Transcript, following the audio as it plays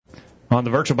On the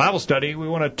virtual Bible study, we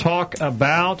want to talk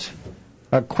about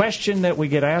a question that we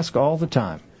get asked all the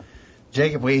time.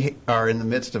 Jacob, we are in the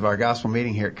midst of our gospel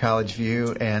meeting here at College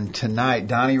View, and tonight,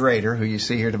 Donnie Rader, who you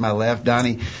see here to my left,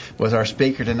 Donnie was our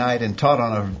speaker tonight and taught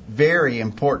on a very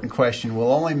important question: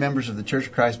 will only members of the Church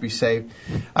of Christ be saved?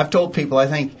 I've told people, I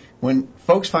think, when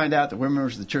folks find out that we're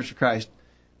members of the Church of Christ,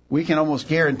 we can almost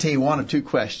guarantee one of two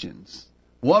questions.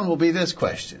 One will be this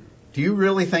question: do you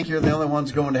really think you're the only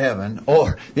ones going to heaven?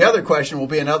 Or the other question will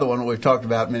be another one we've talked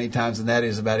about many times, and that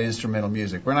is about instrumental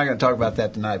music. We're not going to talk about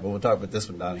that tonight, but we'll talk about this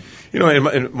one, Donnie. You know,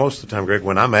 and most of the time, Greg,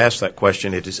 when I'm asked that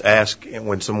question, it is asked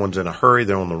when someone's in a hurry,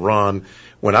 they're on the run,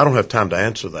 when I don't have time to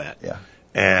answer that. Yeah.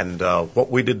 And what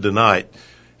we did tonight,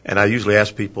 and I usually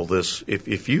ask people this,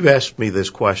 if you ask me this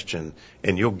question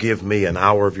and you'll give me an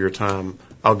hour of your time,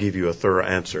 I'll give you a thorough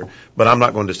answer. But I'm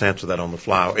not going to just answer that on the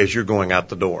fly as you're going out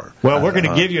the door. Well, we're going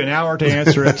to give you an hour to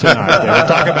answer it tonight. We'll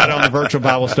talk about it on the virtual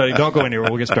Bible study. Don't go anywhere.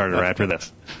 We'll get started right after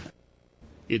this.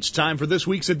 It's time for this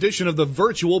week's edition of the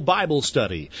Virtual Bible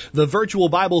Study. The Virtual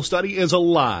Bible Study is a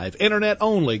live,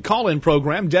 internet-only call-in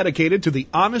program dedicated to the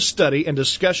honest study and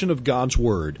discussion of God's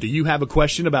Word. Do you have a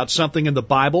question about something in the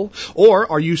Bible?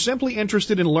 Or are you simply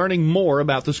interested in learning more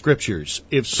about the Scriptures?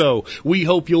 If so, we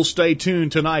hope you'll stay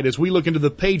tuned tonight as we look into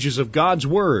the pages of God's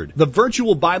Word. The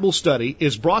Virtual Bible Study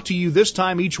is brought to you this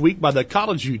time each week by the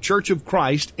College View Church of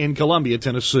Christ in Columbia,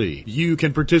 Tennessee. You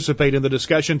can participate in the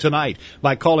discussion tonight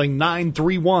by calling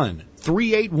 931-381-4567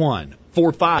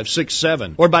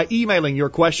 or by emailing your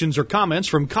questions or comments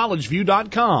from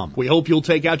collegeview.com. We hope you'll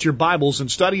take out your Bibles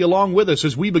and study along with us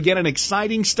as we begin an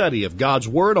exciting study of God's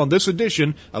Word on this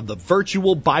edition of the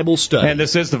Virtual Bible Study. And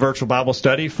this is the Virtual Bible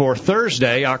Study for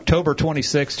Thursday, October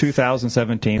 26,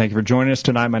 2017. Thank you for joining us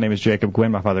tonight. My name is Jacob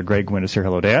Gwynn. My father, Greg Gwynn, is here.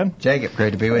 Hello, Dad. Jacob,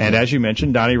 great to be with you. And as you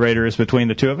mentioned, Donnie Rader is between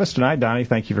the two of us tonight. Donnie,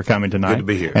 thank you for coming tonight. Good to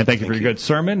be here. And thank you for your good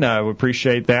sermon. We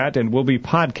appreciate that, and we'll be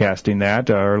podcasting that.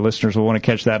 Our listeners will want to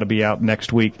catch that. It'll be out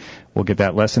next week. We'll get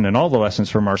that lesson and all the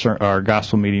lessons from our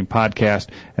Gospel Meeting podcast.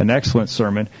 An excellent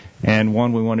sermon, and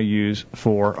one we want to use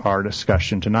for our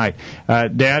discussion tonight.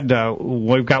 Dad,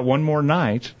 we've got one more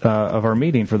night of our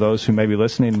meeting for those who may be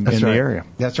listening in the area.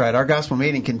 That's right. Our Gospel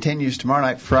Meeting continues tomorrow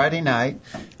night, Friday night.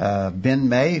 Ben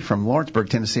May from Lawrenceburg,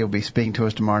 Tennessee will be speaking to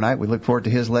us tomorrow night. We look forward to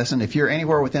his lesson. If you're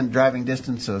anywhere within driving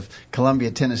distance of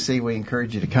Columbia, Tennessee, we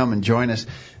encourage you to come and join us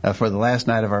for the last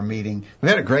night of our meeting. We've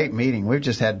had a great meeting. We've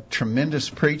just had tremendous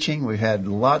preaching. We've had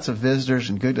lots of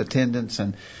visitors and good attendance,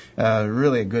 and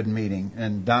really a good meeting.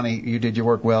 And Donnie, you did your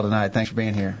work well tonight. Thanks for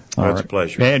being here. It's a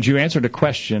pleasure. And you answered a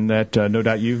question that no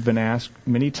doubt you've been asked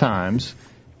many times,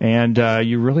 and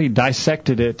you really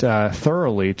dissected it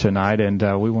thoroughly tonight, and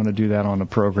we want to do that on the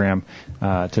program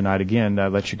tonight again,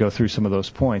 let you go through some of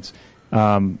those points.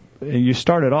 You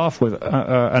started off with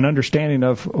an understanding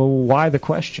of why the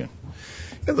question.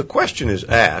 Yeah, the question is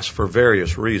asked for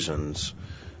various reasons.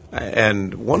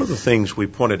 And one of the things we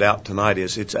pointed out tonight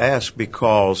is it's asked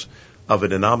because of a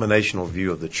denominational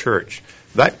view of the church.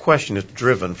 That question is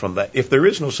driven from that. If there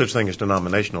is no such thing as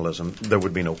denominationalism, there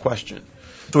would be no question.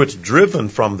 So it's driven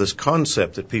from this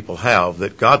concept that people have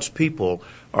that God's people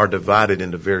are divided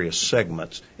into various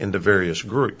segments, into various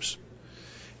groups.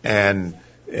 And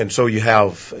so you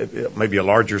have maybe a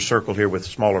larger circle here with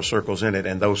smaller circles in it,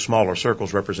 and those smaller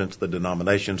circles represent the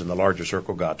denominations, and the larger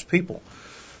circle, God's people.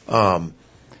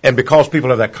 And because people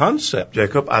have that concept,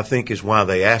 Jacob, I think is why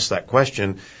they asked that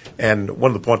question. And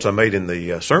one of the points I made in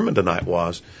the sermon tonight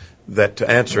was that to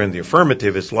answer in the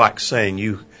affirmative is like saying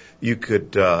you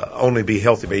could only be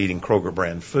healthy by eating Kroger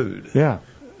brand food. Yeah.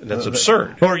 That's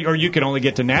absurd. Or you can only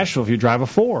get to Nashville if you drive a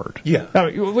Ford. Yeah.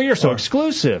 Well, you're so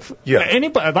exclusive. Yeah.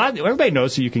 Everybody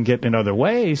knows that you can get in other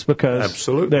ways because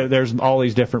absolutely there's all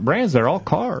these different brands. They're all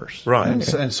cars.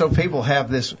 Right. And so people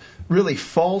have this really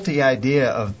faulty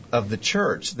idea of the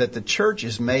church, that the church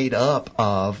is made up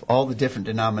of all the different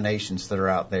denominations that are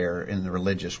out there in the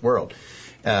religious world.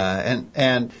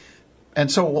 And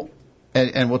so...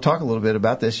 And we'll talk a little bit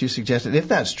about this. You suggested if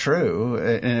that's true,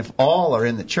 and if all are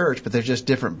in the church, but there's just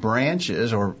different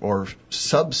branches or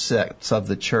subsets of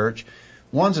the church,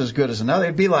 one's as good as another.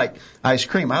 It'd be like ice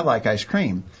cream. I like ice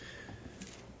cream.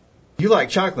 You like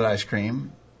chocolate ice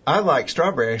cream. I like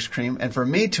strawberry ice cream. And for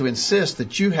me to insist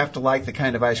that you have to like the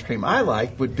kind of ice cream I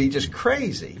like would be just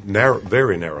crazy.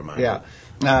 Very narrow-minded. Yeah.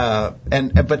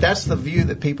 But that's the view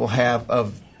that people have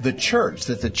of the church,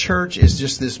 that the church is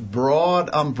just this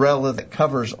broad umbrella that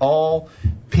covers all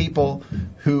people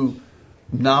who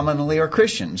nominally are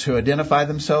Christians, who identify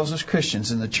themselves as Christians.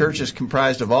 And the church is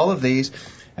comprised of all of these.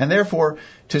 And therefore,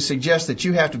 to suggest that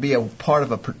you have to be a part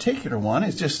of a particular one,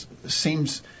 it just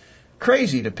seems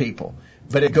crazy to people.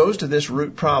 But it goes to this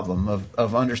root problem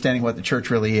of understanding what the church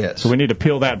really is. So we need to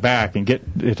peel that back and get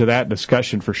into that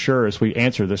discussion for sure as we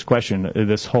answer this question,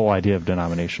 this whole idea of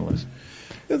denominationalism.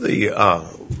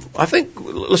 I think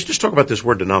let's just talk about this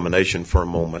word denomination for a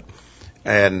moment.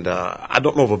 And I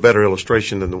don't know of a better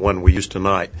illustration than the one we used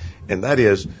tonight, and that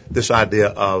is this idea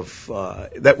of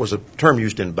that was a term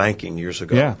used in banking years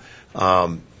ago. Yeah.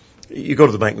 You go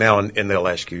to the bank now, and they'll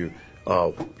ask you,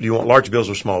 do you want large bills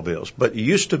or small bills? But it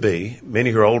used to be,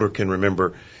 many who are older can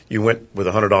remember, you went with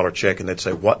a $100 check, and they'd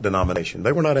say, what denomination?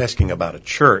 They were not asking about a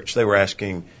church. They were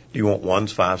asking, do you want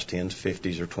ones, fives, tens,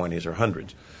 50s, or 20s, or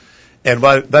hundreds? And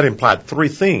that implied three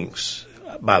things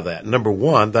by that. Number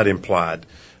one, that implied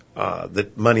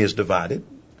that money is divided.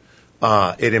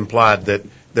 It implied that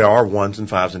there are ones and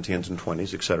fives and tens and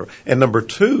 20s, etc. And number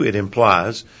two, it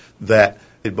implies that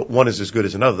one is as good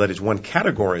as another. That is, one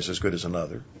category is as good as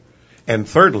another. And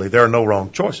thirdly, there are no wrong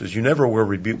choices. You never were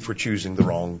rebuked for choosing the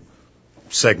wrong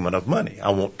segment of money. I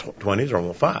want 20s or I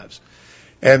want fives.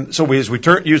 And so as we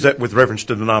use that with reference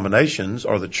to denominations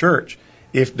or the church,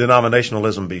 if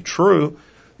denominationalism be true,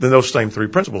 then those same three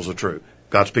principles are true.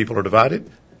 God's people are divided.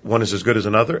 One is as good as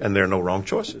another, and there are no wrong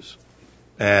choices.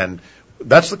 And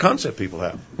that's the concept people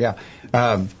have. Yeah.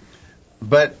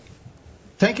 But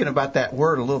thinking about that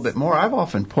word a little bit more, I've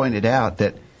often pointed out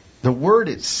that the word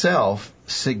itself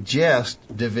suggests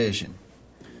division.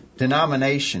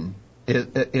 Denomination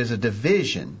is a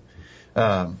division.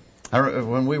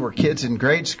 When we were kids in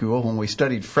grade school, when we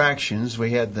studied fractions,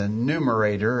 we had the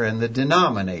numerator and the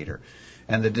denominator.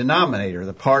 And the denominator,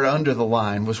 the part under the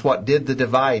line, was what did the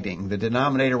dividing. The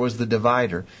denominator was the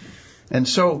divider. And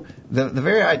so the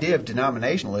very idea of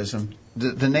denominationalism,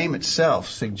 the name itself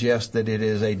suggests that it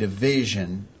is a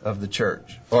division of the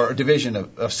church, or a division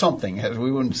of something.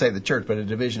 We wouldn't say the church, but a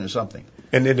division of something.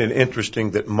 And isn't it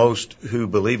interesting that most who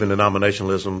believe in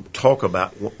denominationalism talk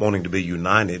about wanting to be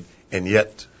united and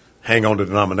yet hang on to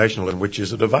denominationalism, which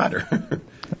is a divider.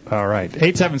 All right.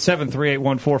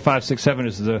 877-381-4567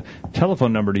 is the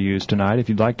telephone number to use tonight. If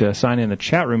you'd like to sign in the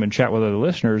chat room and chat with other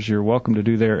listeners, you're welcome to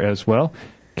do there as well.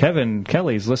 Kevin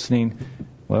Kelly's listening,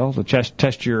 well, to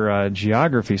test your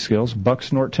geography skills.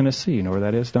 Bucksnort, Tennessee. You know where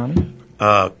that is, Donnie?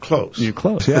 Close. You're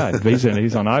close, yeah.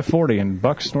 He's on I-40 in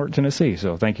Bucksnort, Tennessee.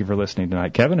 So thank you for listening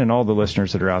tonight, Kevin, and all the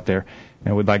listeners that are out there.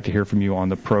 And we'd like to hear from you on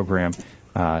the program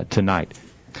tonight.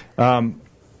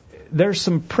 There's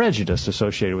some prejudice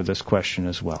associated with this question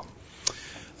as well.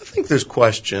 I think this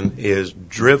question is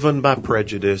driven by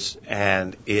prejudice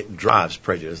and it drives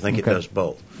prejudice. I think it does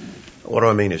both. What do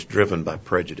I mean is driven by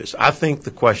prejudice? I think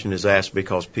the question is asked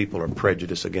because people are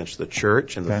prejudiced against the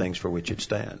church and the things for which it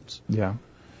stands. Yeah.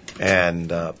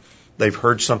 And they've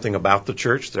heard something about the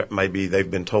church. Maybe they've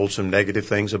been told some negative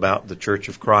things about the Church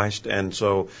of Christ. And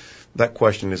so that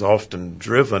question is often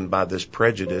driven by this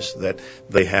prejudice that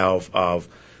they have of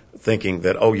thinking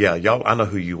that, oh, yeah, y'all, I know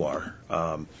who you are.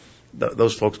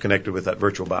 Those folks connected with that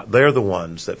virtual Bible, they're the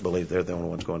ones that believe they're the only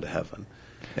ones going to heaven.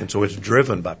 And so it's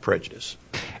driven by prejudice.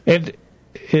 And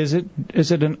is it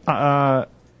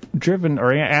driven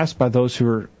or asked by those who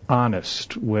are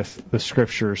honest with the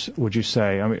Scriptures, would you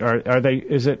say? I mean, are they?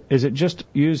 Is it just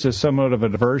used as somewhat of a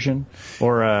diversion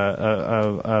or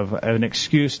of an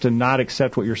excuse to not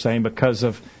accept what you're saying because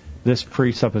of this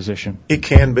presupposition? It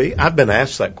can be. I've been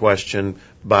asked that question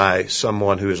by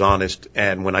someone who is honest,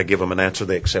 and when I give them an answer,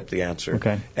 they accept the answer.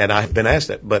 Okay. And I've been asked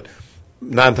that, but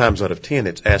 9 times out of 10,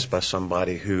 it's asked by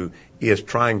somebody who is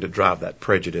trying to drive that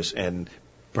prejudice and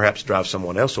perhaps drive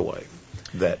someone else away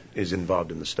that is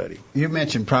involved in the study. You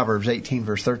mentioned Proverbs 18,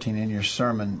 verse 13 in your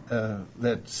sermon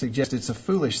that suggests it's a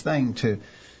foolish thing to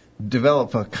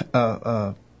develop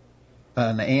an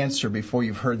answer before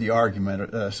you've heard the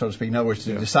argument, so to speak. In other words,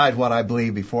 to decide what I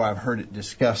believe before I've heard it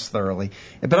discussed thoroughly.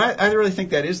 But I really think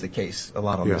that is the case a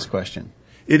lot on this question.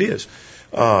 It is.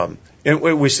 And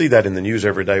we see that in the news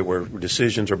every day where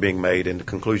decisions are being made and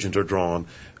conclusions are drawn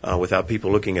without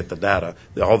people looking at the data.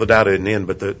 All the data isn't in,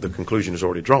 but the conclusion is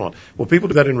already drawn. Well, people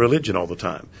do that in religion all the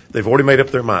time. They've already made up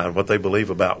their mind what they believe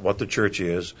about what the church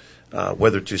is,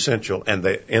 whether it's essential, and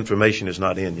the information is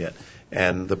not in yet.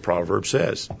 And the proverb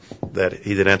says that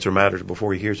he that answers matters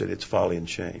before he hears it, it's folly and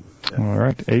shame. Yeah. All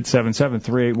right,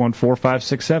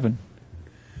 877-381-4567.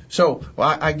 So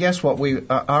I guess what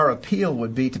our appeal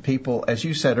would be to people, as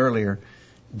you said earlier,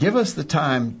 give us the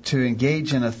time to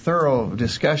engage in a thorough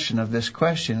discussion of this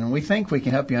question, and we think we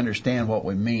can help you understand what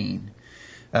we mean.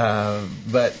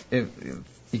 But you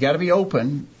got to be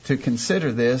open to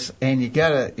consider this, and you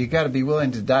got to be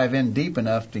willing to dive in deep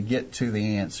enough to get to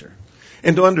the answer.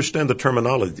 And to understand the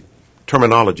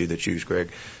terminology that's used,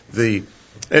 Greg.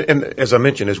 And as I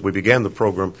mentioned, as we began the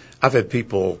program, I've had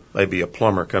people, maybe a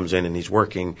plumber comes in and he's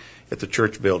working at the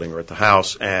church building or at the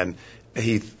house, and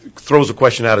he throws a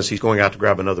question out as he's going out to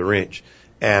grab another wrench.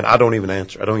 And I don't even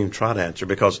answer. I don't even try to answer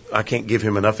because I can't give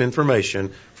him enough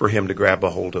information for him to grab a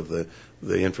hold of the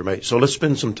information. So let's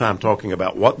spend some time talking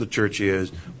about what the church is,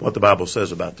 what the Bible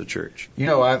says about the church. You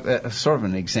know, sort of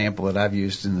an example that I've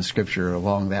used in the Scripture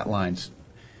along that lines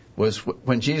was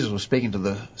when Jesus was speaking to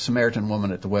the Samaritan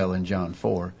woman at the well in John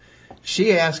 4.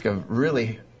 She asked a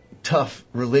really tough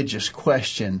religious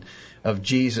question of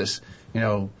Jesus. You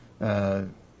know,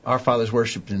 our fathers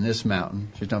worshipped in this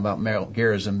mountain. She's talking about Mount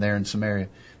Gerizim there in Samaria.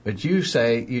 But you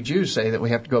Jews say that we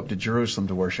have to go up to Jerusalem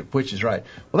to worship, which is right.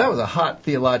 Well, that was a hot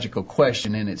theological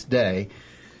question in its day.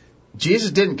 Jesus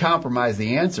didn't compromise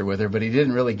the answer with her, but he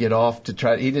didn't really get off to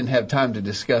try. He didn't have time to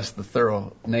discuss the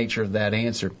thorough nature of that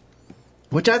answer,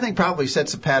 which I think probably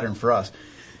sets a pattern for us.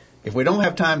 If we don't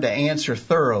have time to answer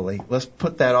thoroughly, let's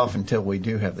put that off until we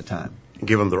do have the time.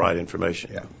 Give them the right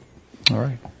information. Yeah. All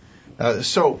right.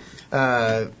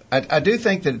 I do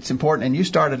think that it's important, and you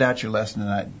started out your lesson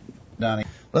tonight, Donnie.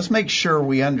 Let's make sure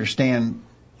we understand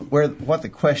what the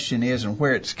question is and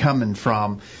where it's coming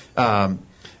from.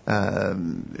 It's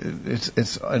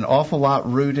an awful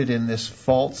lot rooted in this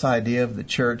false idea of the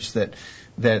church that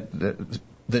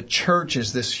the church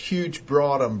is this huge,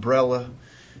 broad umbrella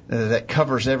that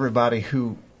covers everybody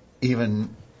who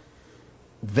even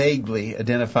vaguely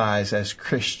identifies as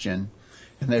Christian.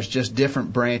 And there's just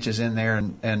different branches in there,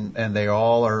 and they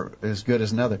all are as good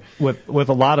as another. With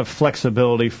a lot of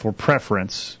flexibility for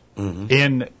preference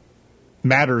in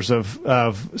matters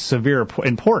of severe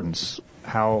importance.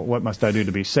 What must I do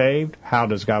to be saved? How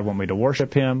does God want me to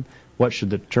worship Him? What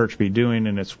should the church be doing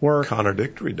in its work?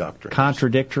 Contradictory doctrines.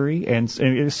 Contradictory and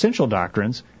essential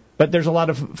doctrines. But there's a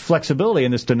lot of flexibility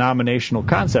in this denominational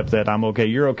concept that I'm okay,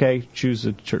 you're okay, choose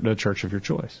the church of your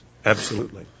choice.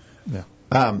 Absolutely. Yeah.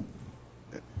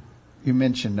 You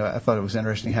mentioned, I thought it was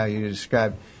interesting how you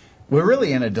described, we're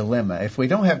really in a dilemma. If we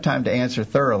don't have time to answer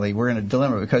thoroughly, we're in a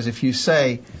dilemma because if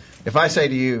I say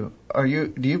to you,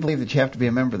 do you believe that you have to be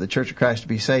a member of the Church of Christ to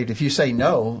be saved? If you say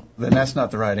no, then that's not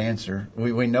the right answer.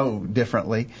 We know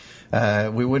differently.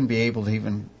 We wouldn't be able to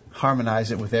even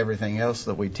harmonize it with everything else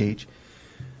that we teach.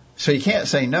 So you can't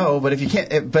say no, but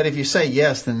if you say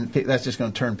yes, then that's just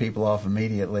going to turn people off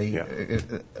immediately. Yeah.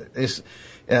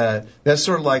 That's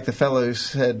sort of like the fellow who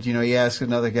said, he asked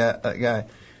another guy,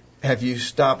 have you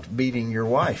stopped beating your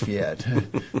wife yet?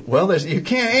 Well, you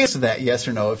can't answer that yes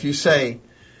or no. If you say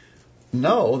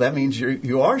no, that means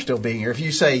you are still beating her. If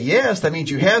you say yes, that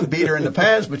means you have beat her in the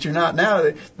past, but you're not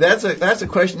now. That's a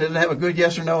question that doesn't have a good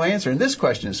yes or no answer. And this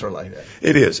question is sort of like that.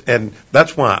 It is, and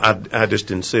that's why I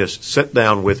just insist. Sit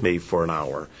down with me for an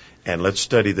hour, and let's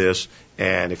study this.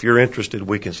 And if you're interested,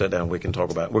 we can sit down. We're going to talk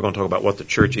about what the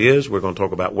church is. We're going to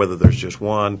talk about whether there's just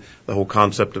one, the whole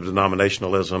concept of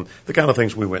denominationalism, the kind of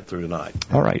things we went through tonight.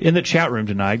 All right. In the chat room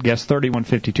tonight, guest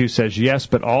 3152 says, yes,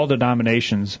 but all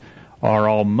denominations are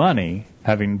all money,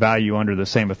 having value under the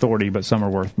same authority, but some are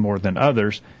worth more than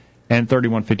others. And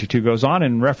 3152 goes on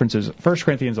and references 1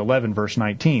 Corinthians 11, verse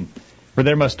 19, for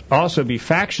there must also be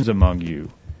factions among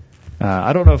you.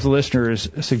 I don't know if the listener is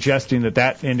suggesting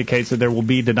that indicates that there will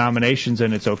be denominations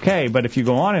and it's okay, but if you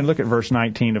go on and look at verse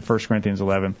 19 of 1 Corinthians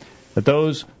 11, that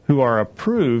those who are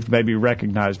approved may be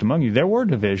recognized among you. There were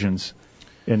divisions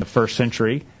in the first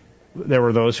century. There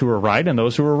were those who were right and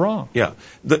those who were wrong. Yeah.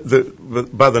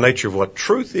 By the nature of what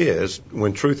truth is,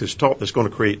 when truth is taught, it's going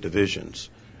to create divisions.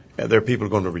 There are people who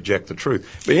are going to reject the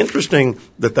truth. But interesting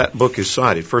that book is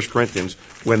cited, 1 Corinthians,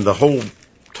 when the whole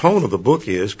tone of the book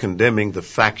is condemning the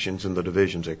factions and the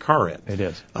divisions that occur in. It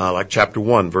is. Like chapter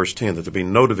 1, verse 10, that there be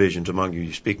no divisions among you.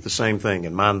 You speak the same thing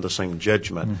and mind the same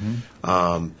judgment.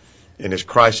 Mm-hmm. And is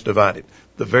Christ divided?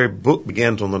 The very book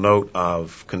begins on the note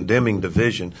of condemning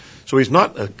division. So he's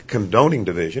not condoning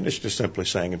division. It's just simply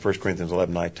saying in 1 Corinthians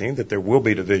 11:19 that there will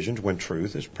be divisions when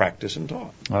truth is practiced and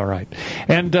taught. All right.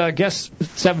 And guest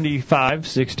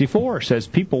 7564 says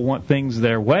people want things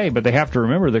their way, but they have to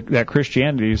remember that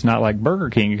Christianity is not like Burger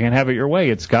King. You can't have it your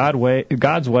way. It's God's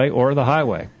way or the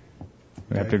highway.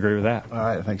 We have to agree with that. All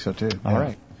right. I think so, too. All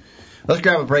right. Let's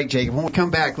grab a break, Jacob. When we come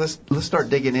back, let's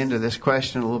start digging into this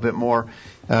question a little bit more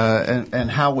and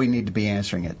how we need to be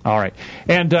answering it. All right.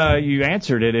 And you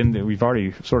answered it, and we've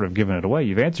already sort of given it away.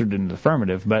 You've answered it in the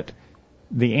affirmative, but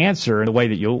the answer and the way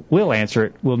that you will answer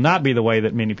it will not be the way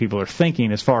that many people are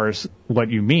thinking as far as what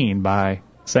you mean by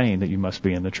saying that you must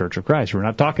be in the Church of Christ. We're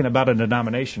not talking about a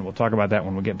denomination. We'll talk about that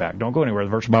when we get back. Don't go anywhere. The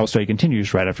Virtual Bible Study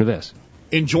continues right after this.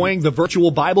 Enjoying the virtual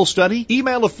Bible study?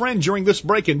 Email a friend during this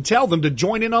break and tell them to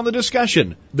join in on the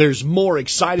discussion. There's more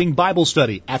exciting Bible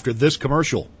study after this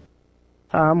commercial.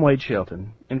 Hi, I'm Wade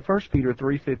Shelton. In 1 Peter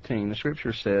 3:15, the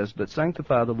Scripture says, "But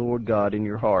sanctify the Lord God in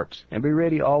your hearts, and be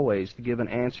ready always to give an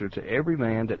answer to every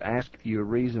man that asketh you a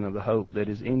reason of the hope that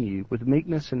is in you, with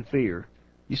meekness and fear."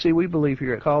 You see, we believe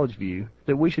here at College View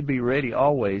that we should be ready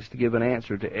always to give an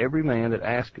answer to every man that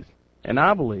asketh. And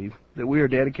I believe that we are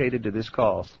dedicated to this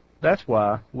cause. That's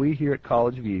why we here at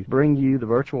College View bring you the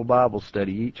virtual Bible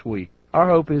study each week. Our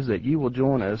hope is that you will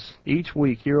join us each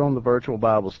week here on the virtual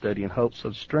Bible study in hopes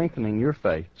of strengthening your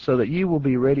faith, so that you will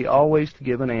be ready always to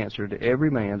give an answer to every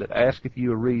man that asketh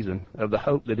you a reason of the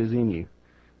hope that is in you.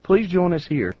 Please join us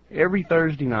here every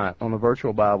Thursday night on the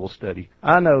virtual Bible study.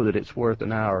 I know that it's worth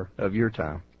an hour of your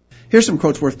time. Here's some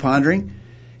quotes worth pondering.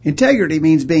 Integrity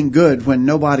means being good when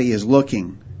nobody is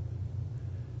looking.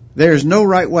 There is no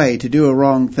right way to do a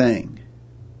wrong thing.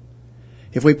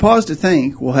 If we pause to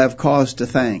think, we'll have cause to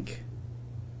thank.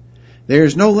 There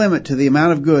is no limit to the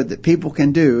amount of good that people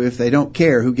can do if they don't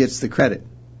care who gets the credit.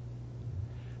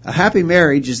 A happy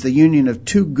marriage is the union of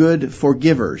two good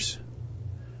forgivers.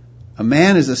 A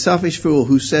man is a selfish fool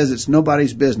who says it's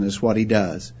nobody's business what he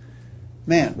does.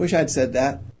 Man, wish I'd said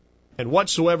that. And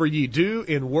whatsoever ye do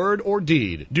in word or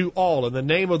deed, do all in the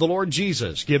name of the Lord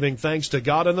Jesus, giving thanks to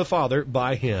God and the Father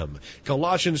by Him.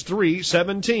 Colossians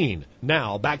 3:17.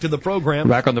 Now, back to the program.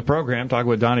 Back on the program, talking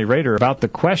with Donnie Rader about the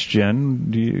question,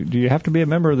 do you have to be a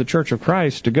member of the Church of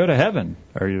Christ to go to heaven?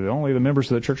 Are you only the members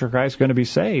of the Church of Christ going to be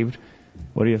saved?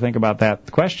 What do you think about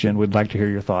that question? We'd like to hear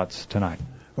your thoughts tonight.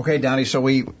 Okay, Donnie, so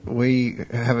we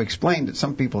have explained that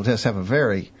some people just have a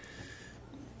very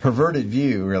perverted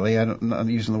view, really. I'm not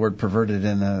using the word perverted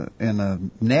in a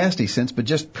nasty sense, but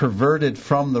just perverted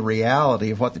from the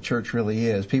reality of what the church really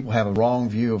is. People have a wrong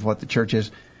view of what the church is.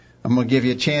 I'm going to give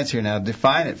you a chance here now to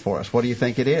define it for us. What do you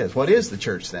think it is? What is the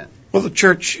church then? Well, the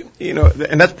church,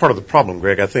 and that's part of the problem,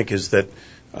 Greg, I think, is that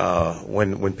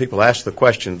when people ask the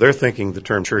question, they're thinking the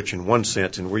term church in one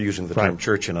sense, and we're using the term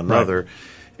church in another.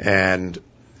 Right.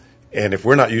 And if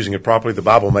we're not using it properly, the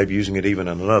Bible may be using it even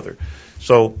in another.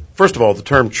 So, first of all, the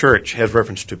term church has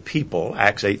reference to people,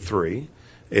 Acts 8:3.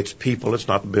 It's people, it's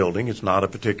not a building, it's not a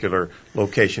particular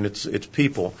location, it's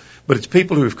people. But it's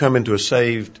people who have come into a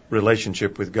saved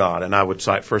relationship with God. And I would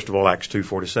cite, first of all, Acts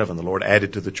 2:47. The Lord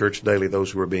added to the church daily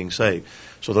those who were being saved.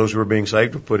 So those who were being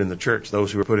saved were put in the church.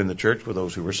 Those who were put in the church were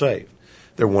those who were saved.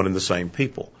 They're one and the same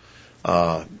people.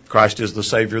 Christ is the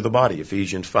Savior of the body,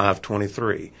 Ephesians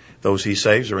 5:23. Those He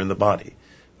saves are in the body.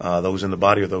 Those in the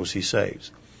body are those He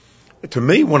saves. To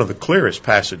me, one of the clearest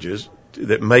passages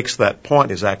that makes that point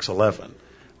is Acts 11.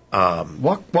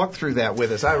 Walk through that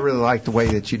with us. I really like the way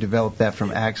that you developed that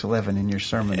from Acts 11 in your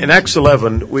sermon. In Acts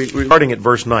 11, we're starting at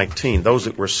verse 19, those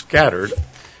that were scattered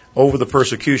over the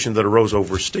persecution that arose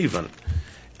over Stephen.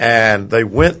 And they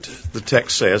went, the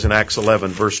text says in Acts 11,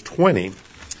 verse 20,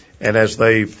 and as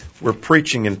they were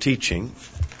preaching and teaching,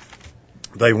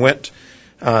 they went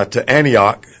to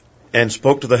Antioch and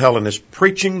spoke to the Hellenists,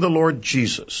 preaching the Lord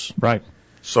Jesus. Right.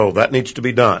 So that needs to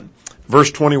be done.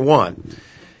 Verse 21,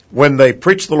 when they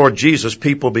preached the Lord Jesus,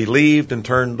 people believed and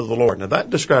turned to the Lord. Now that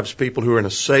describes people who are in a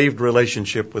saved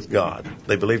relationship with God.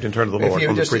 They believed and turned to the Lord.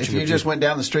 If you just went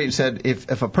down the street and said,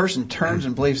 if a person turns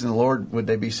and believes in the Lord, would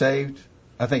they be saved?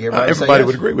 I think everybody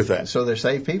would agree with that. So they're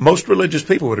saved people? Most religious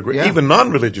people would agree. Yeah. Even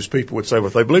non-religious people would say, well,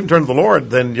 if they believe and turn to the Lord,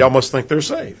 then y'all must think they're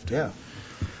saved. Yeah.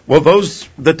 Well,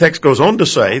 the text goes on to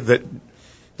say that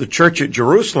the church at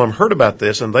Jerusalem heard about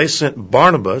this, and they sent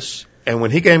Barnabas, and when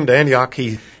he came to Antioch,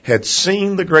 he had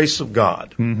seen the grace of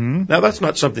God. Mm-hmm. Now, that's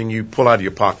not something you pull out of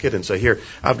your pocket and say, here,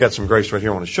 I've got some grace right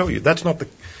here I want to show you. That's not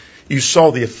you saw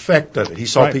the effect of it. He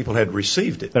saw people had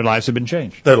received it. Their lives had been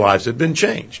changed. Their lives had been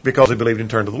changed because they believed and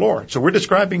turned to the Lord. So we're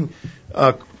describing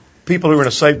people who are in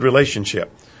a saved relationship.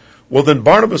 Well, then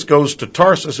Barnabas goes to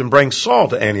Tarsus and brings Saul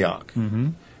to Antioch. Mm-hmm.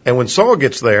 And when Saul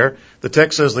gets there, the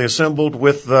text says they assembled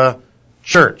with the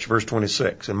church, verse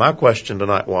 26. And my question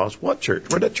tonight was, what church?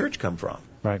 Where did that church come from?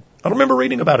 Right. I don't remember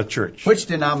reading about a church. Which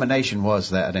denomination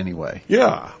was that anyway?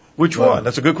 Yeah. Which one?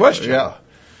 That's a good question. Yeah.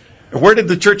 And where did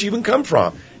the church even come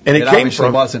from? And it came obviously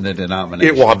from, wasn't a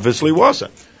denomination. It obviously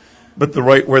wasn't. But the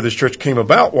right where this church came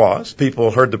about was people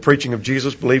heard the preaching of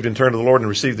Jesus, believed and turned to the Lord and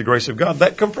received the grace of God.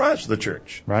 That comprised the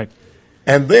church. Right.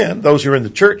 And then those who were in the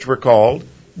church were called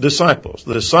disciples.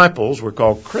 The disciples were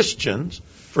called Christians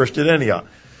first at Antioch.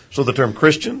 So the term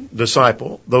Christian,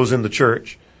 disciple, those in the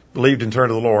church, believed and turned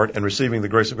to the Lord and receiving the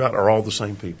grace of God are all the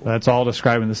same people. That's all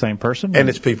describing the same person. And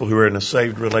it's people who are in a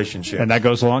saved relationship. And that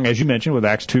goes along, as you mentioned, with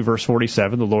Acts 2, verse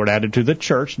 47. The Lord added to the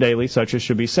church daily such as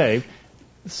should be saved.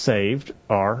 Saved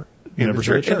are members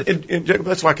of the church. And Jacob,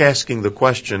 that's like asking the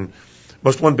question,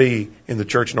 must one be in the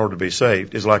church in order to be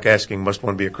saved? Is like asking, must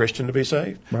one be a Christian to be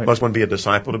saved? Right. Must one be a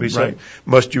disciple to be saved? Right.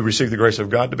 Must you receive the grace of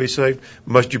God to be saved?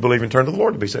 Must you believe and turn to the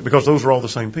Lord to be saved? Because those are all the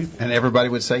same people. And everybody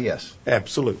would say yes.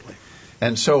 Absolutely.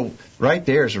 And so right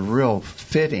there is a real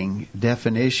fitting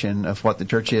definition of what the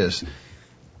church is.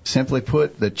 Simply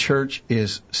put, the church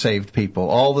is saved people.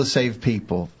 All the saved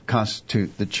people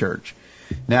constitute the church.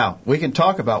 Now, we can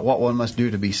talk about what one must do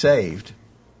to be saved.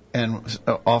 And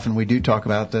often we do talk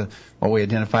about what we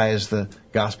identify as the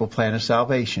gospel plan of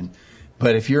salvation.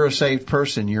 But if you're a saved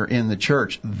person, you're in the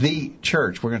church. The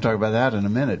church. We're going to talk about that in a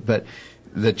minute. But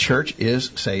the church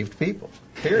is saved people.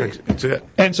 Period. That's it.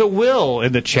 And so Will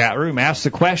in the chat room asked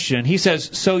the question. He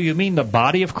says, so you mean the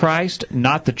body of Christ,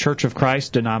 not the Church of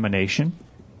Christ denomination?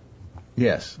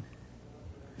 Yes.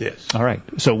 Yes. All right.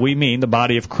 So we mean the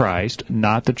body of Christ,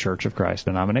 not the Church of Christ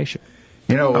denomination.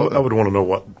 You know, I would want to know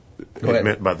what Go ahead.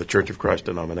 meant by the Church of Christ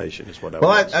denomination is what I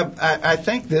well, would I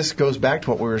think this goes back to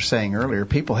what we were saying earlier.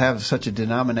 People have such a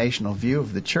denominational view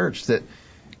of the church that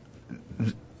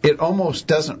it almost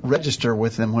doesn't register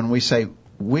with them when we say,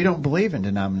 we don't believe in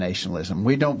denominationalism.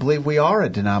 We don't believe we are a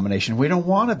denomination. We don't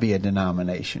want to be a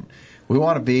denomination. We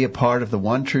want to be a part of the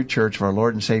one true church of our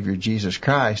Lord and Savior Jesus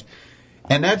Christ.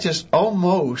 And that just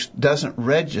almost doesn't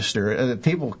register.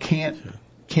 People can't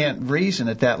reason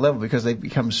at that level because they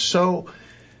become so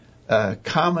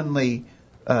commonly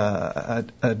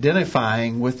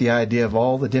identifying with the idea of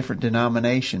all the different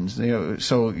denominations. You know,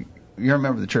 so you're a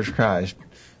member of the Church of Christ.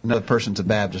 Another person's a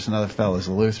Baptist. Another fellow's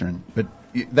a Lutheran. But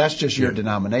that's just your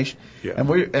denomination. Yeah.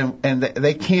 And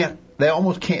they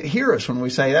almost can't hear us when we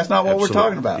say that's not what Absolutely. we're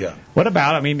talking about. Yeah. What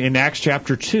about, in Acts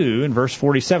chapter 2, in verse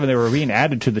 47, they were being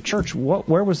added to the church.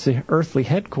 Where was the earthly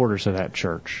headquarters of that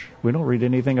church? We don't read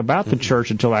anything about the church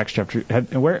until Acts chapter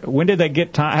 2. When did they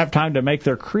have time to make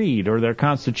their creed or their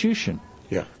constitution?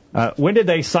 Yeah. When did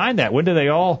they sign that? When did they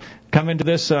all come into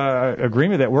this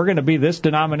agreement that we're going to be this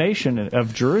denomination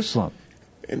of Jerusalem?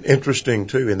 And interesting,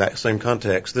 too, in that same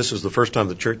context, this is the first time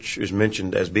the church is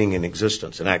mentioned as being in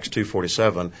existence in Acts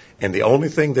 2:47, and the only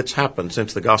thing that's happened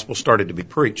since the gospel started to be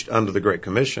preached under the Great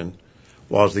Commission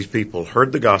was these people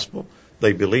heard the gospel,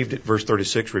 they believed it, verse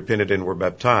 36, repented and were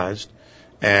baptized,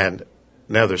 and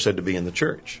now they're said to be in the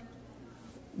church.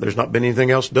 There's not been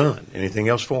anything else done, anything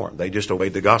else for them. They just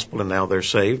obeyed the gospel, and now they're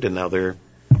saved, and now they're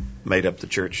made up the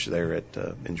church there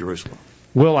in Jerusalem.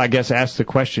 Will, I guess, ask the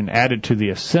question, added to the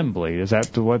assembly. Is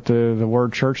that what the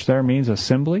word church there means,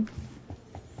 assembly?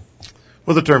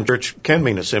 Well, the term church can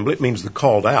mean assembly. It means the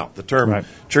called out. The term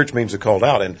church means the called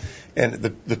out. And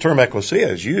the term ecclesia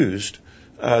is used,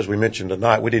 as we mentioned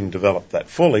tonight. We didn't develop that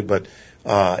fully, but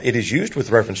it is used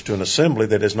with reference to an assembly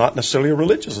that is not necessarily a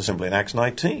religious assembly. In Acts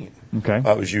 19,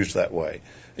 it was used that way.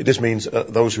 It just means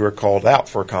those who are called out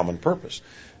for a common purpose.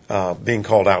 Being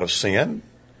called out of sin,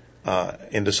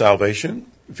 into salvation,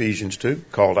 Ephesians 2,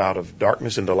 called out of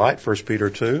darkness into light, 1 Peter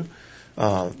 2.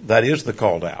 That is the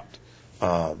called out.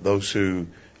 Those who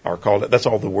are called out, that's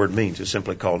all the word means, is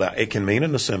simply called out. It can mean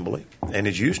an assembly, and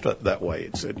it's used that way.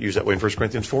 It's used that way in 1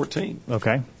 Corinthians 14.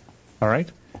 Okay. All right.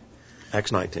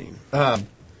 Acts 19.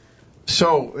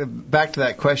 So back to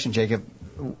that question, Jacob,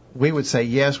 we would say,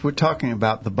 yes, we're talking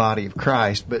about the body of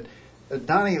Christ, but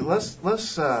Donnie, let's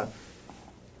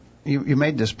you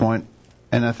made this point,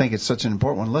 and I think it's such an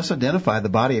important one. Let's identify the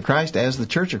body of Christ as the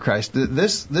Church of Christ.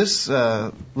 This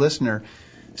listener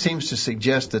seems to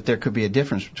suggest that there could be a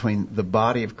difference between the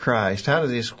body of Christ. How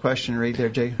does this question read there,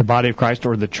 Jay? The body of Christ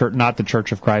or the church, not the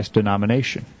Church of Christ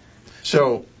denomination.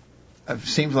 So it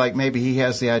seems like maybe he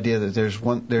has the idea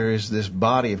that there is this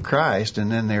body of Christ,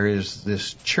 and then there is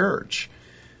this church.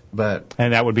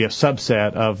 And that would be a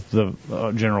subset of the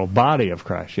general body of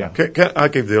Christ, yeah. I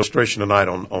gave the illustration tonight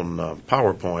on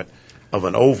PowerPoint of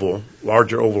an oval,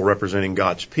 larger oval representing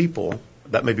God's people.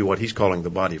 That may be what he's calling the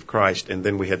body of Christ, and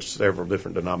then we had several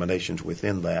different denominations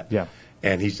within that. Yeah.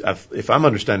 And if I'm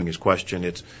understanding his question,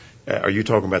 it's, are you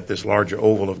talking about this larger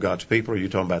oval of God's people, or are you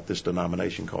talking about this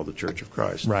denomination called the Church of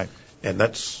Christ? Right. And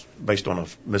that's based on a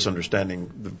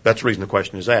misunderstanding. That's the reason the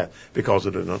question is asked, because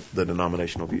of the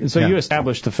denominational view. And so you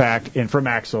established the fact from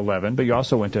Acts 11, but you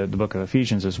also went to the book of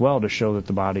Ephesians as well to show that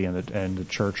the body and the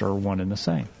church are one and the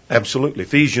same. Absolutely.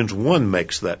 Ephesians 1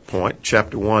 makes that point,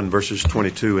 chapter 1, verses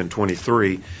 22 and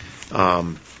 23.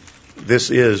 This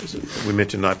is, we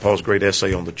mentioned tonight, Paul's great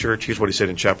essay on the church. Here's what he said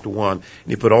in chapter 1. And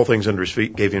he put all things under his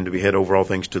feet, gave him to be head over all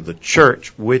things to the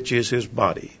church, which is his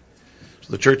body.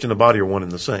 So the church and the body are one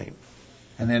and the same.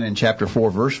 And then in chapter 4,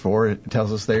 verse 4, it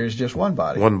tells us there is just one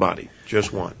body. One body,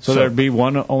 just one. So there'd be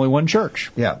only one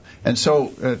church. Yeah. And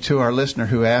so to our listener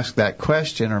who asked that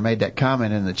question or made that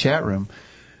comment in the chat room,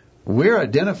 we're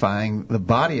identifying the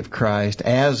body of Christ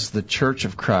as the church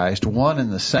of Christ, one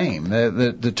and the same.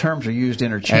 The terms are used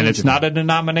interchangeably. And it's not a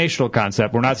denominational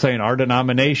concept. We're not saying our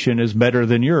denomination is better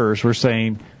than yours. We're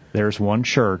saying there's one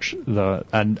church, not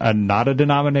a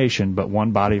denomination, but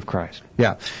one body of Christ.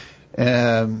 Yeah.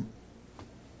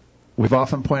 We've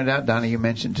often pointed out, Donnie, you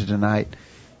mentioned it tonight,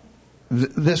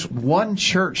 this one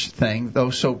church thing, though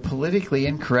so politically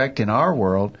incorrect in our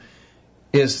world,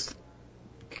 is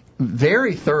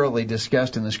very thoroughly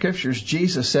discussed in the Scriptures.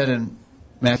 Jesus said in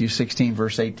Matthew 16,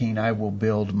 verse 18, I will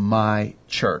build my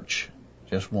church.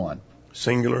 Just one.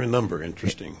 Singular in number,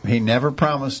 interesting. He never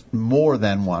promised more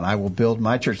than one. I will build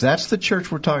my church. That's the church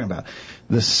we're talking about.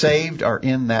 The saved are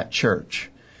in that church.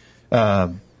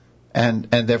 And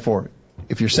therefore,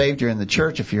 if you're saved, you're in the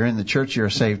church. If you're in the church, you're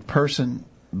a saved person.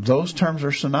 Those terms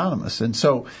are synonymous. And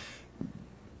so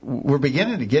we're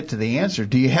beginning to get to the answer.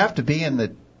 Do you have to be in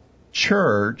the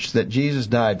church that Jesus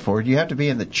died for? Do you have to be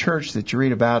in the church that you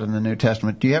read about in the New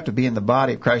Testament? Do you have to be in the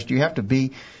body of Christ? Do you have to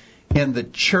be in the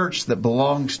church that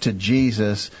belongs to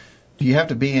Jesus? Do you have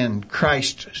to be in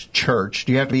Christ's church?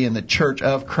 Do you have to be in the church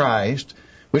of Christ?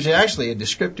 Which is actually a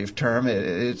descriptive term.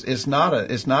 It's not a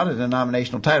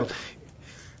denominational title.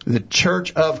 The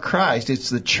church of Christ, it's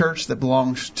the church that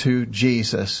belongs to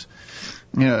Jesus.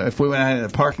 You know, if we went out in the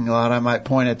parking lot, I might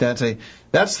point at that and say,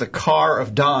 that's the car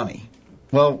of Donnie.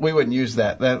 Well, we wouldn't use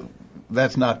that.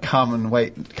 That's not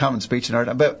common speech in our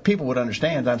time. But people would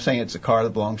understand. I'm saying it's a car that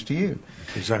belongs to you.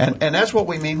 Exactly. And that's what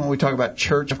we mean when we talk about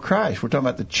church of Christ. We're talking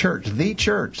about the church,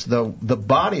 the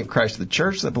body of Christ, the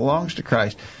church that belongs to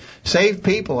Christ. Saved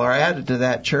people are added to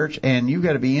that church, and you've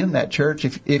got to be in that church.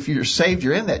 If you're saved,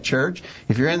 you're in that church.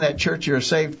 If you're in that church, you're a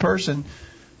saved person.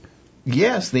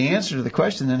 Yes, the answer to the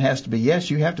question then has to be yes,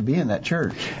 you have to be in that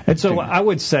church. And so I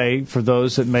would say, for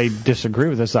those that may disagree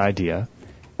with this idea,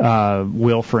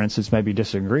 Will, for instance, maybe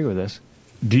disagree with this,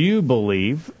 do you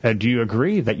believe, do you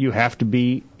agree that you have to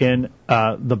be in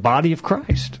the body of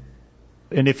Christ?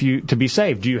 And to be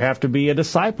saved, do you have to be a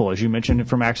disciple, as you mentioned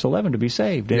from Acts 11, to be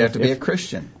saved? You have to be a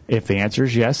Christian. If the answer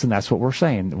is yes, then that's what we're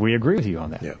saying. We agree with you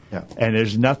on that. Yeah. And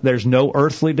there's no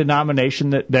earthly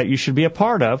denomination that you should be a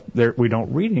part of. We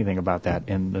don't read anything about that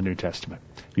in the New Testament.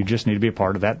 You just need to be a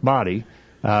part of that body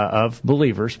of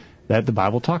believers that the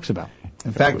Bible talks about.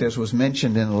 In fact, as was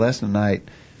mentioned in the lesson tonight,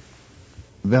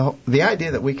 the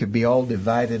idea that we could be all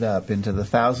divided up into the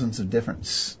thousands of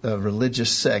different religious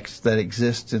sects that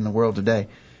exist in the world today,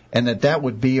 and that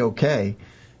would be okay,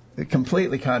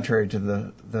 completely contrary to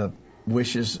the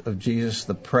wishes of Jesus,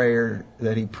 the prayer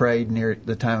that he prayed near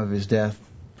the time of his death,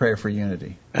 prayer for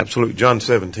unity. Absolutely. John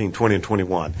 17:20 and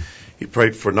 21. He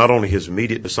prayed for not only his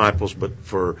immediate disciples, but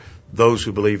for those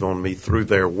who believe on me through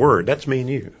their word. That's me and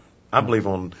you. I believe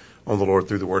on the Lord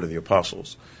through the word of the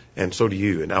apostles. And so do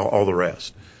you, and all the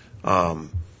rest. And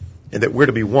that we're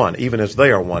to be one, even as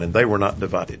they are one, and they were not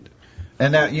divided.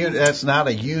 And that's not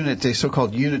a unity,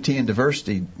 so-called unity and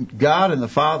diversity. God and the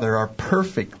Father are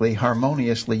perfectly,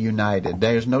 harmoniously united.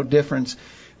 There's no difference.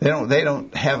 They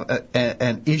don't have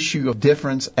an issue of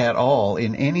difference at all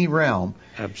in any realm.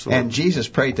 Absolutely. And Jesus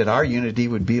prayed that our unity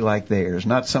would be like theirs,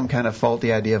 not some kind of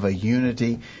faulty idea of a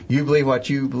unity. You believe what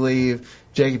you believe.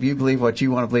 Jacob, you believe what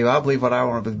you want to believe. I believe what I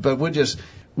want to believe. But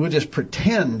we'll just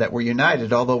pretend that we're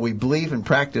united, although we believe and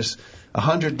practice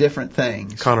 100 different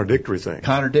things. Contradictory things.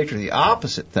 The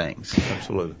opposite things.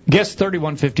 Absolutely. Guest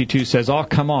 3152 says, "Oh,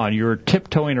 come on, you're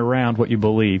tiptoeing around what you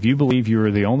believe. You believe you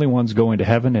are the only ones going to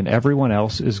heaven and everyone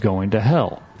else is going to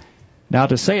hell." Now,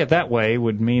 to say it that way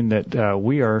would mean that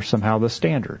we are somehow the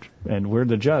standard, and we're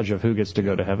the judge of who gets to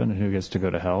go to heaven and who gets to go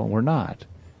to hell, and we're not.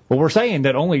 Well, we're saying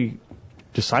that only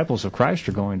disciples of Christ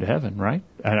are going to heaven, right?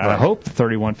 And right. I hope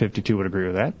 3152 would agree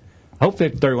with that. I hope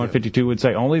that 3152 would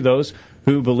say only those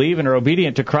who believe and are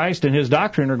obedient to Christ and his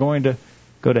doctrine are going to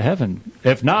go to heaven.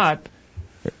 If not,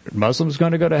 Muslims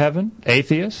going to go to heaven,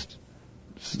 atheists,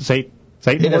 Satan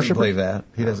He doesn't worshipers. believe that.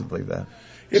 He doesn't believe that.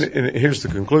 And here's the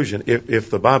conclusion. If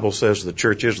the Bible says the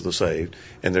church is the saved,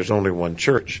 and there's only one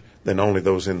church, then only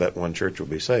those in that one church will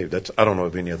be saved. I don't know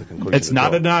of any other conclusion. It's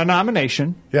not a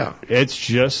denomination. Yeah. It's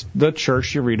just the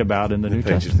church you read about in the New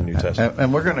pages of the New Testament.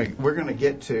 And we're going to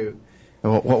get to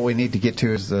what we need to get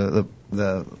to is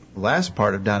the last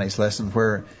part of Donnie's lesson,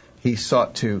 where he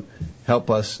sought to help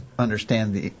us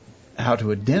understand how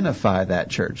to identify that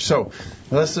church. So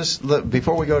let's just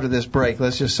before we go to this break,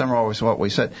 let's just summarize what we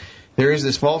said. There is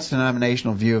this false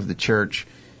denominational view of the church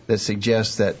that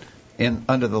suggests that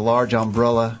under the large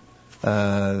umbrella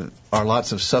are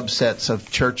lots of subsets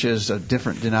of churches of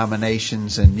different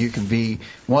denominations, and you can be,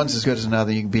 one's as good as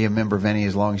another. You can be a member of any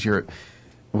as long as you're.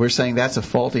 We're saying that's a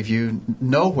faulty view,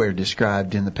 nowhere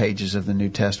described in the pages of the New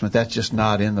Testament. That's just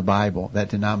not in the Bible, that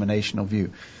denominational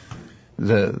view.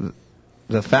 The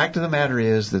fact of the matter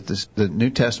is that the New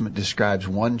Testament describes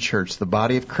one church, the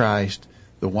body of Christ,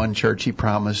 the one church He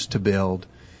promised to build.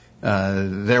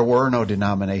 There were no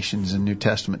denominations in New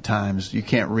Testament times. You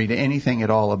can't read anything at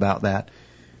all about that.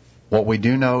 What we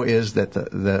do know is that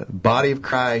the body of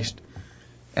Christ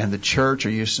and the church are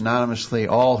used synonymously.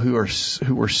 All who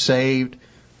were saved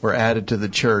were added to the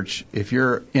church. If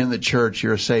you're in the church,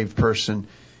 you're a saved person.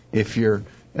 If you're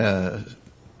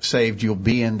saved, you'll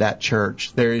be in that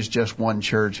church. There is just one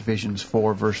church, Ephesians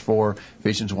 4, verse 4,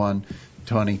 Ephesians 1,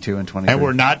 22 and 23. And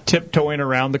we're not tiptoeing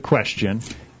around the question.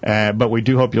 But we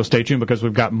do hope you'll stay tuned because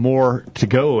we've got more to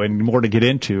go and more to get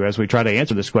into as we try to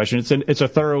answer this question. It's a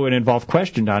thorough and involved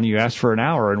question, Donnie. You asked for an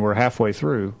hour, and we're halfway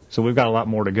through, so we've got a lot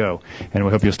more to go, and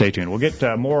we hope you'll stay tuned. We'll get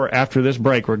more after this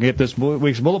break. We'll get this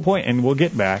week's bullet point, and we'll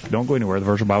get back. Don't go anywhere. The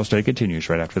Virtual Bible Study continues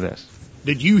right after this.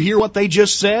 Did you hear what they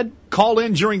just said? Call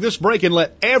in during this break and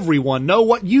let everyone know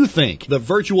what you think. The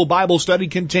Virtual Bible Study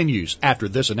continues after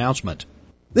this announcement.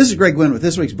 This is Greg Gwynn with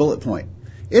this week's bullet point.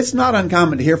 It's not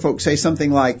uncommon to hear folks say something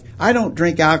like, I don't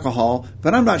drink alcohol,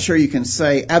 but I'm not sure you can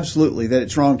say absolutely that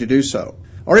it's wrong to do so.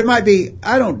 Or it might be,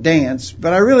 I don't dance,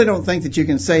 but I really don't think that you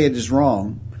can say it is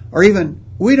wrong. Or even,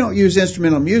 we don't use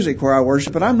instrumental music where I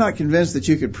worship, but I'm not convinced that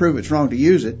you could prove it's wrong to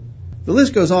use it. The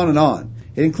list goes on and on.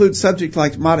 It includes subjects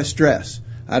like modest dress.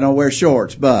 I don't wear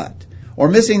shorts, but. Or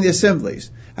missing the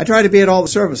assemblies. I try to be at all the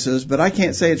services, but I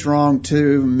can't say it's wrong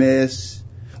to miss.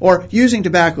 Or using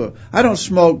tobacco. I don't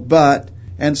smoke, but.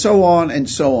 And so on and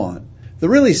so on. The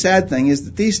really sad thing is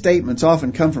that these statements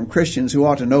often come from Christians who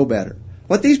ought to know better.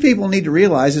 What these people need to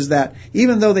realize is that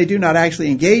even though they do not actually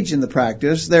engage in the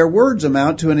practice, their words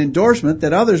amount to an endorsement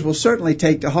that others will certainly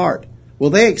take to heart.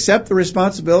 Will they accept the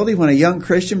responsibility when a young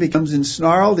Christian becomes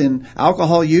ensnarled in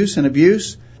alcohol use and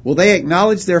abuse? Will they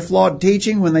acknowledge their flawed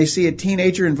teaching when they see a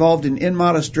teenager involved in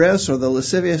immodest dress or the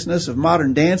lasciviousness of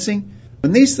modern dancing?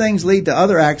 When these things lead to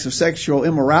other acts of sexual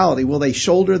immorality, will they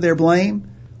shoulder their blame?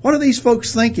 What are these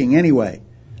folks thinking anyway?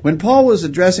 When Paul was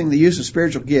addressing the use of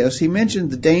spiritual gifts, he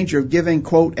mentioned the danger of giving,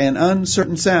 quote, an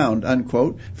uncertain sound,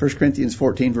 unquote, 1 Corinthians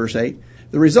 14, verse 8.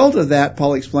 The result of that,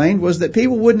 Paul explained, was that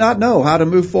people would not know how to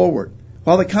move forward.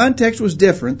 While the context was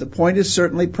different, the point is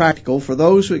certainly practical for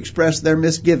those who express their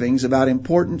misgivings about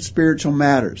important spiritual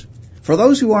matters. For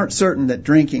those who aren't certain that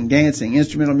drinking, dancing,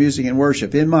 instrumental music and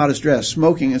worship, immodest dress,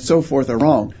 smoking, and so forth are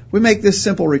wrong, we make this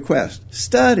simple request.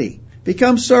 Study.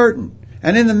 Become certain.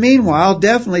 And in the meanwhile,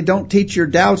 definitely don't teach your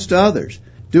doubts to others.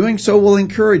 Doing so will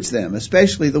encourage them,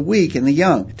 especially the weak and the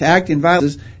young, to act in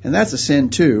violence, and that's a sin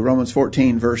too, Romans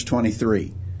 14, verse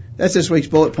 23. That's this week's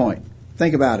bullet point.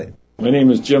 Think about it. My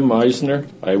name is Jim Meisner.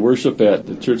 I worship at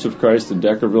the Church of Christ in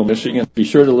Deckerville, Michigan. Be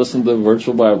sure to listen to the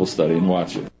Virtual Bible Study and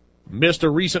watch it. Missed a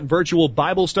recent Virtual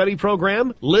Bible Study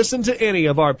program? Listen to any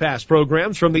of our past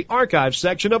programs from the archives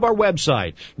section of our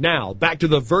website. Now, back to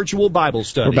the Virtual Bible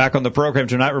Study. We're back on the program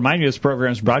tonight. Remind you this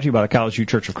program is brought to you by the College U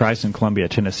Church of Christ in Columbia,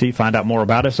 Tennessee. Find out more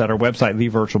about us at our website,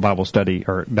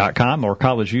 thevirtualbiblestudy.com or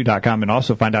collegeu.com, and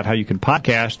also find out how you can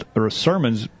podcast the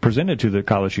sermons presented to the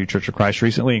College U Church of Christ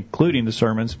recently, including the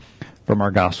sermons from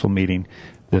our gospel meeting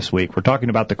this week. We're talking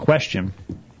about the question,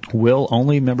 will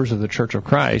only members of the Church of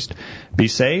Christ be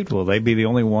saved? Will they be the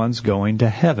only ones going to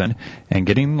heaven? And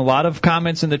getting a lot of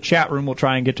comments in the chat room. We'll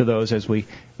try and get to those as we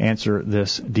answer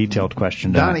this detailed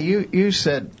question. Donnie,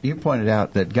 you pointed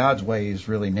out that God's way is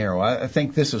really narrow. I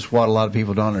think this is what a lot of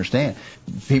people don't understand.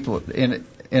 People, in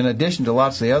addition to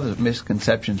lots of the other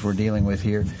misconceptions we're dealing with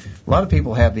here, a lot of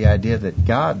people have the idea that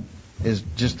God is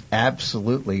just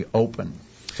absolutely open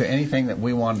to anything that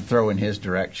we want to throw in His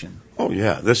direction. Oh,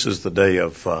 yeah. This is the day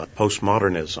of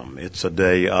postmodernism. It's a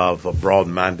day of a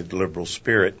broad-minded liberal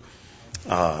spirit.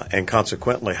 And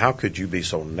consequently, how could you be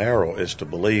so narrow as to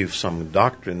believe some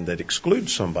doctrine that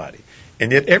excludes somebody?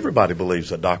 And yet everybody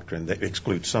believes a doctrine that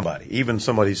excludes somebody. Even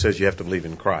somebody who says you have to believe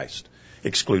in Christ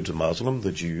excludes a Muslim,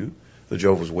 the Jew, the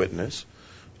Jehovah's Witness,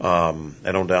 and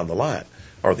on down the line.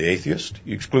 Or the atheist.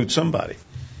 You exclude somebody.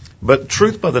 But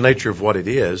truth, by the nature of what it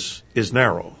is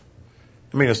narrow.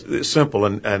 I mean, it's simple,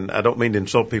 and I don't mean to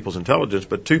insult people's intelligence,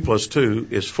 but 2 + 2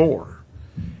 is 4.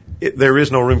 There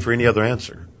is no room for any other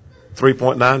answer.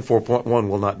 3.9, 4.1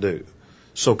 will not do.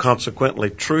 So consequently,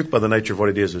 truth, by the nature of what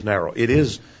it is narrow. It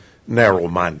is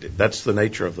narrow-minded. That's the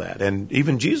nature of that. And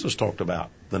even Jesus talked about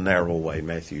the narrow way,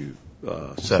 Matthew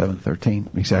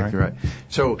 7:13. Exactly right.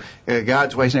 So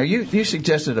God's ways. Now you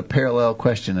suggested a parallel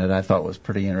question that I thought was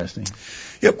pretty interesting.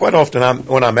 Yeah, quite often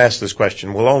when I'm asked this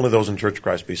question, will only those in Church of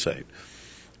Christ be saved?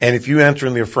 And if you answer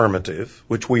in the affirmative,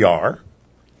 which we are,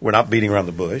 we're not beating around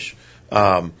the bush,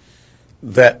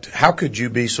 that how could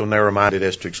you be so narrow-minded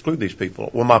as to exclude these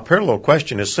people? Well, my parallel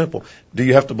question is simple. Do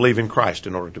you have to believe in Christ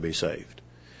in order to be saved?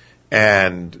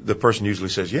 And the person usually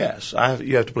says, yes,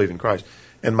 you have to believe in Christ.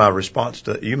 And my response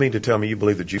to, you mean to tell me you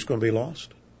believe the Jew's going to be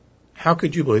lost? How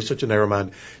could you believe such a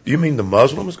narrow-minded? Do you mean the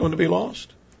Muslim is going to be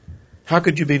lost? How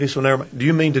could you be so narrow-minded? Do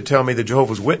you mean to tell me the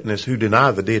Jehovah's Witness who deny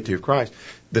the deity of Christ,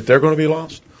 that they're going to be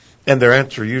lost? And their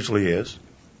answer usually is,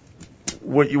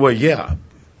 well, yeah.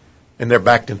 And they're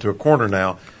backed into a corner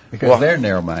now. Because they're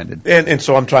narrow-minded. And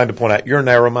so I'm trying to point out, you're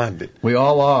narrow-minded. We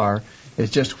all are.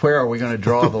 It's just where are we going to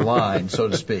draw the line, so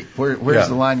to speak? Where's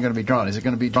the line going to be drawn? Is it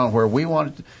going to be drawn where we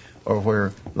want it or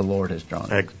where the Lord has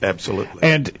drawn it? Absolutely.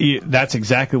 And that's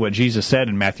exactly what Jesus said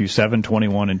in Matthew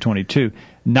 7:21 and 22.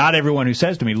 Not everyone who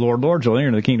says to me, Lord, Lord, shall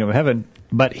enter the kingdom of heaven,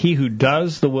 but he who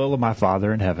does the will of my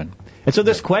Father in heaven. And so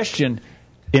this question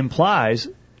implies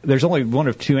there's only one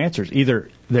of two answers. Either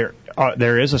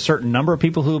there is a certain number of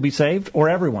people who will be saved, or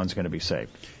everyone's going to be saved.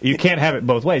 You can't have it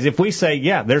both ways. If we say,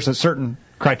 yeah, there's a certain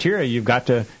criteria you've got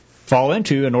to fall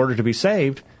into in order to be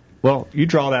saved, well, you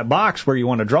draw that box where you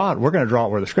want to draw it. We're going to draw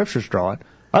it where the Scriptures draw it.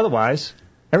 Otherwise,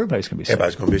 everybody's going to be saved.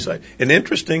 Everybody's going to be saved. And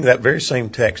interesting, that very same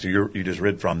text you just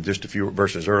read from just a few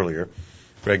verses earlier,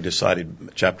 Greg just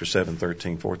cited chapter 7,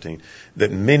 13, 14,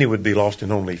 that many would be lost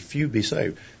and only few be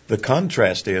saved. The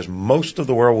contrast is most of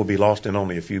the world will be lost and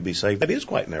only a few be saved. That is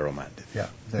quite narrow-minded. Yeah,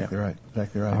 exactly right.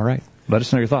 Exactly right. All right. Let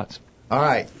us know your thoughts. All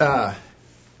right.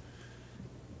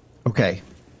 Okay.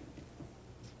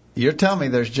 You're telling me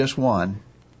there's just one.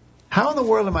 How in the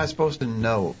world am I supposed to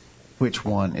know which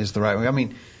one is the right one? I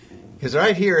mean, because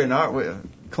right here in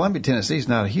Columbia, Tennessee is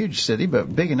not a huge city,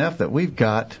 but big enough that we've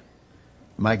got,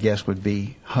 my guess would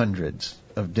be hundreds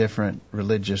of different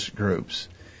religious groups.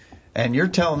 And you're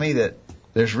telling me that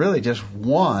there's really just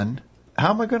one.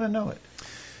 How am I going to know it?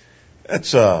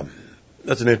 That's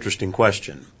an interesting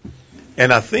question.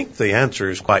 And I think the answer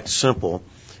is quite simple.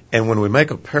 And when we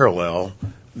make a parallel,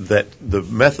 that the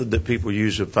method that people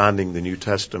use of finding the New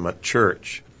Testament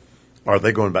church, are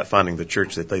they going about finding the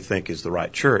church that they think is the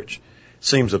right church,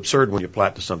 seems absurd when you apply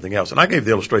it to something else. And I gave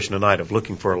the illustration tonight of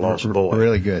looking for a lost boy.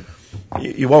 Really good.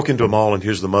 You walk into a mall and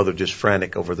here's the mother just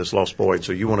frantic over this lost boy,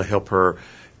 so you want to help her.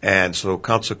 And so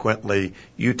consequently,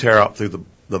 you tear out through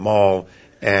the mall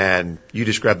and you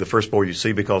describe the first boy you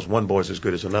see because one boy is as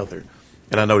good as another.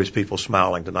 And I notice people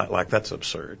smiling tonight like that's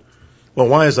absurd. Well,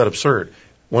 why is that absurd?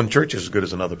 One church is as good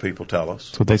as another, people tell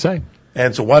us. That's what they say.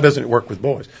 And so why doesn't it work with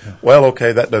boys? Well,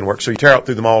 okay, that doesn't work. So you tear out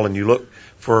through the mall and you look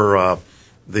for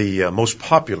the most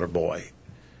popular boy.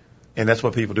 And that's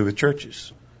what people do with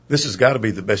churches. This has got to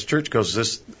be the best church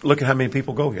because look at how many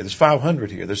people go here. There's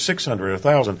 500 here. There's 600,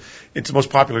 1,000. It's the most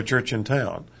popular church in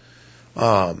town.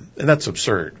 And that's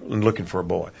absurd in looking for a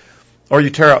boy. Or you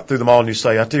tear out through the mall and you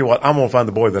say, I tell you what, I'm going to find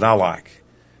the boy that I like.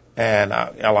 And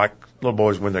I like little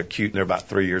boys when they're cute and they're about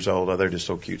 3 years old. Oh, they're just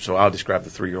so cute. So I'll describe the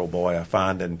 3-year-old boy I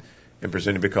find and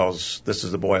present him because this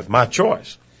is the boy of my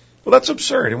choice. Well, that's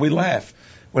absurd, and we laugh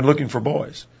when looking for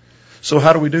boys. So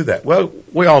how do we do that? Well,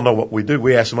 we all know what we do.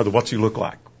 We ask the mother, what's he look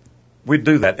like? We'd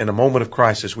do that in a moment of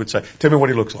crisis. We'd say, tell me what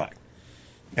he looks like.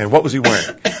 And what was he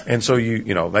wearing? And so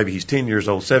you know, maybe he's 10 years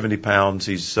old, 70 pounds,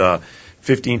 he's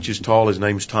 50 inches tall, his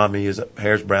name's Tommy, his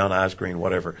hair's brown, eyes green,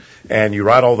 whatever. And you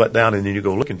write all that down and then you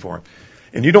go looking for him.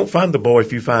 And you don't find the boy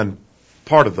if you find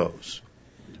part of those.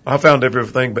 I found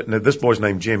everything, but this boy's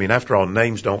named Jimmy, and after all,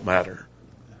 names don't matter.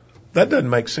 That doesn't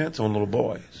make sense on little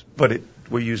boys, but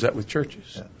we use that with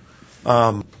churches.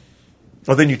 Well,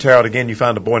 then you tear out again, you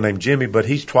find a boy named Jimmy, but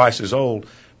he's twice as old,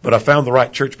 but I found the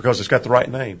right church because it's got the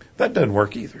right name. That doesn't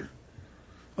work either.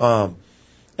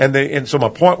 And so my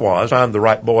point was, find the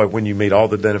right boy when you meet all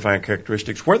the identifying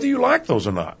characteristics, whether you like those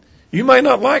or not. You may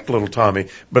not like little Tommy,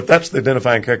 but that's the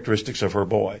identifying characteristics of her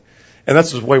boy. And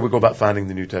that's the way we go about finding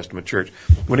the New Testament church.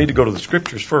 We need to go to the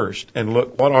Scriptures first and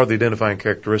look, what are the identifying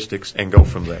characteristics, and go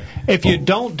from there. If you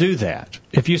don't do that,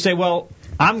 if you say, well,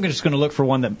 I'm just going to look for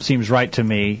one that seems right to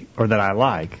me or that I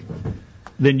like,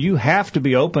 then you have to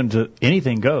be open to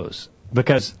anything goes.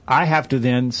 Because I have to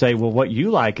then say, well, what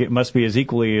you like, it must be as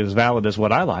equally as valid as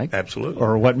what I like. Absolutely.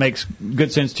 Or what makes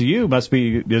good sense to you must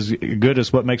be as good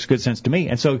as what makes good sense to me.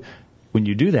 And so when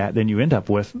you do that, then you end up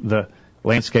with the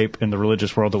landscape in the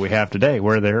religious world that we have today,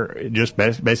 where there just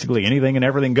basically anything and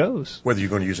everything goes. Whether you're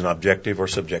going to use an objective or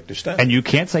subjective standard. And you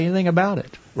can't say anything about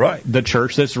it. Right. The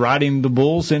church that's riding the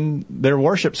bulls in their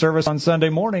worship service on Sunday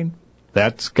morning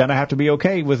that's going to have to be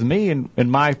okay with me in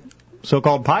my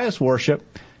so-called pious worship.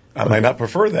 I may not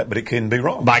prefer that, but it can be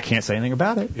wrong. But I can't say anything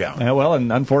about it. Yeah. Well,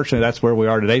 and unfortunately, that's where we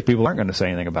are today. People aren't going to say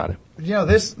anything about it. You know,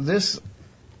 this,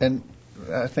 and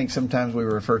I think sometimes we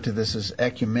refer to this as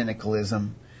ecumenicalism.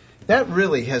 That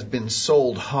really has been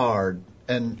sold hard,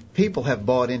 and people have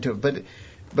bought into it.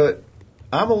 But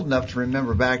I'm old enough to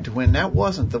remember back to when that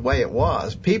wasn't the way it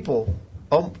was. People,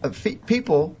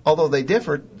 although they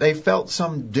differed, they felt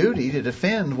some duty to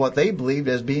defend what they believed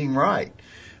as being right.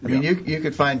 I mean, you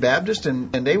could find Baptists,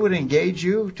 and they would engage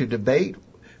you to debate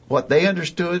what they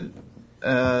understood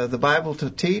the Bible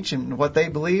to teach and what they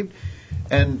believed,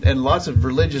 and lots of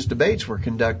religious debates were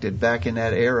conducted back in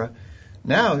that era.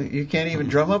 Now you can't even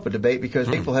drum up a debate because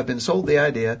people have been sold the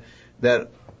idea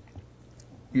that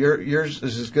yours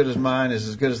is as good as mine, is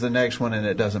as good as the next one, and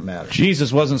it doesn't matter.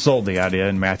 Jesus wasn't sold the idea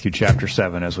in Matthew chapter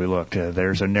 7 as we looked.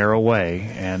 There's a narrow way,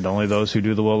 and only those who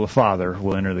do the will of the Father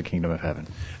will enter the kingdom of heaven.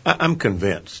 I'm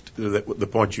convinced that the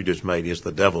point you just made is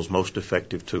the devil's most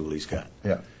effective tool he's got.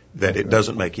 Yeah. That it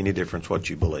doesn't make any difference what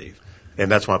you believe. And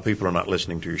that's why people are not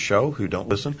listening to your show who don't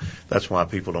listen. That's why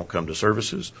people don't come to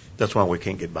services. That's why we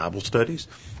can't get Bible studies,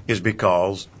 is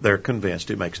because they're convinced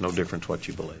it makes no difference what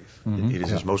you believe. Mm-hmm. It is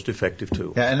his most effective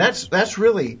tool. Yeah, and that's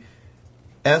really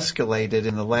escalated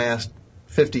in the last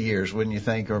 50 years, wouldn't you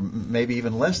think, or maybe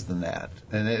even less than that.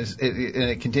 And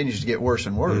it continues to get worse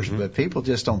and worse, but people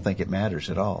just don't think it matters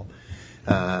at all.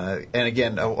 And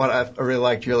again, what I really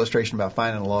liked your illustration about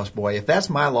finding a lost boy. If that's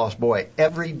my lost boy,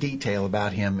 every detail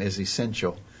about him is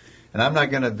essential. And I'm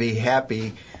not going to be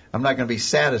happy, I'm not going to be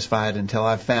satisfied until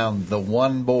I've found the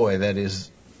one boy that is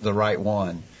the right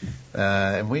one.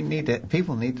 And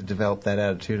people need to develop that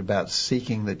attitude about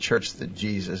seeking the church that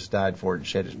Jesus died for and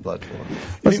shed his blood for.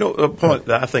 And a point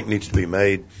that I think needs to be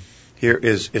made here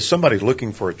is somebody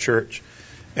looking for a church,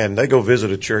 and they go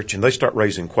visit a church and they start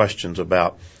raising questions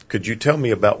about, could you tell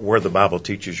me about where the Bible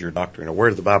teaches your doctrine, or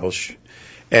where the Bible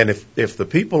and if the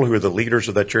people who are the leaders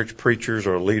of that church, preachers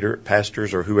or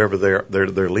pastors or whoever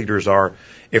their leaders are,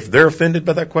 if they're offended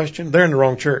by that question, they're in the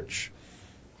wrong church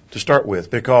to start with,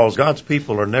 because God's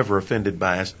people are never offended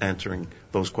by answering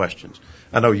those questions.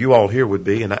 I know you all here would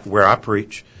be, and where I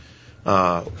preach,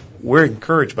 we're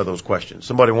encouraged by those questions.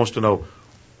 Somebody wants to know,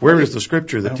 where is the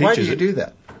scripture that teaches it? Why do you do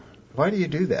that? Why do you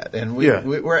do that? And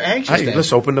we're anxious. Hey,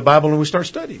 let's open the Bible and we start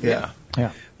studying. Yeah.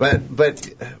 But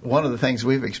one of the things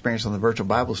we've experienced on the virtual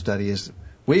Bible study is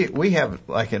we have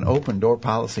like an open door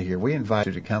policy here. We invite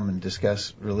you to come and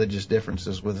discuss religious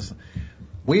differences with us.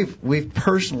 We've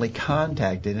personally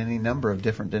contacted any number of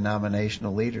different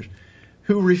denominational leaders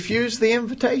who refuse the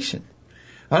invitation.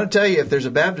 I want to tell you, if there's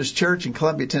a Baptist church in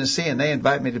Columbia, Tennessee, and they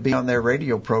invite me to be on their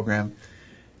radio program,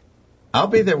 I'll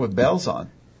be there with bells on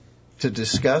to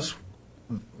discuss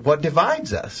what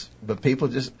divides us. But people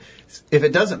just, if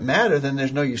it doesn't matter, then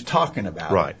there's no use talking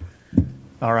about it.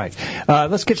 All right.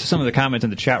 Let's get to some of the comments in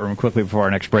the chat room quickly before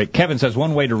our next break. Kevin says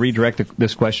one way to redirect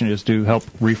this question is to help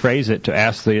rephrase it, to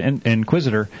ask the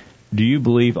inquisitor, do you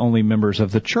believe only members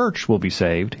of the church will be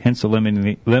saved, hence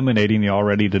eliminating the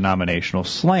already denominational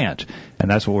slant?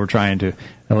 And that's what we're trying to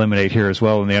eliminate here as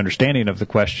well in the understanding of the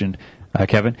question,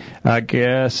 Kevin.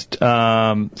 Guest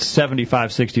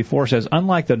 7564 says,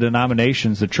 unlike the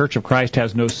denominations, the Church of Christ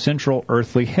has no central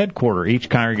earthly headquarter. Each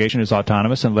congregation is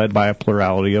autonomous and led by a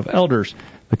plurality of elders.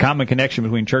 The common connection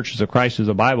between churches of Christ is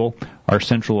the Bible, our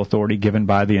central authority given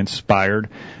by the inspired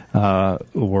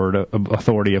word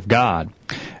authority of God.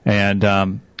 And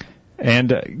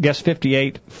guest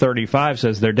 5835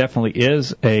 says there definitely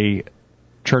is a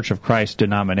Church of Christ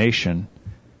denomination.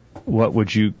 What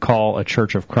would you call a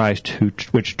Church of Christ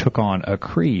which took on a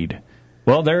creed?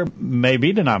 Well, there may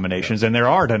be denominations, and there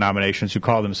are denominations who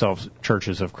call themselves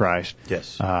Churches of Christ.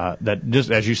 Yes. That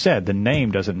just, as you said, the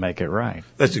name doesn't make it right.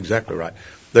 That's exactly right.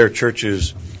 There are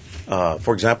churches,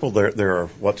 for example, there are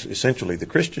what's essentially the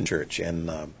Christian church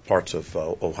in parts of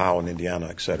Ohio and Indiana,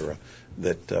 et cetera,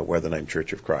 that wear the name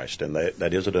Church of Christ, and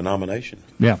that is a denomination.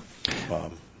 Yeah.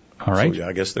 All right. So,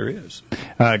 I guess there is.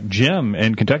 Jim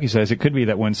in Kentucky says it could be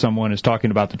that when someone is talking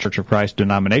about the Church of Christ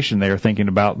denomination, they are thinking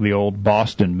about the old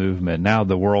Boston movement, now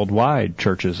the worldwide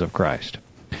Churches of Christ.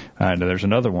 There's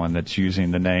another one that's using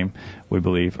the name, we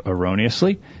believe,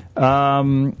 erroneously.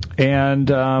 Jim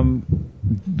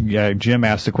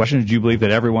asked the question, do you believe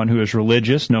that everyone who is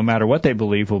religious, no matter what they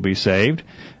believe, will be saved?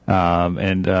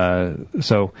 Again,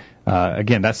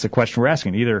 that's the question we're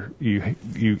asking. Either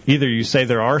you say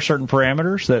there are certain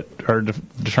parameters that are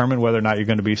determine whether or not you're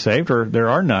going to be saved, or there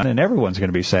are none, and everyone's going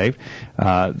to be saved.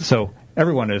 So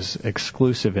everyone is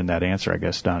exclusive in that answer, I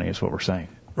guess, Donnie, is what we're saying.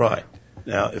 Right.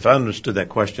 Now, if I understood that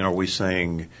question, are we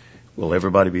saying Will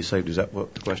everybody be saved? Is that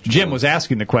what the question Jim was? was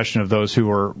asking the question of those who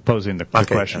were posing the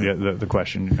question. The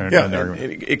question. Yeah,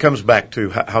 it comes back to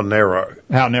how narrow.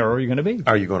 How narrow are you going to be?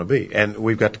 Are you going to be? And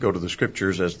we've got to go to the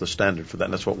Scriptures as the standard for that.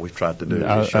 And that's what we've tried to do.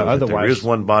 Otherwise, there is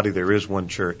one body, there is one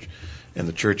church, and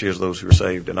the church is those who are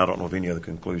saved. And I don't know of any other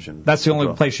conclusion. That's the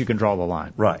only place you can draw the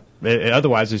line. Right.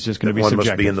 Otherwise, it's just going to be subjective. One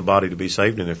must be in the body to be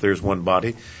saved, and if there's one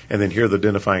body, and then here are the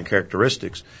identifying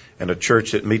characteristics, and a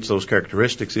church that meets those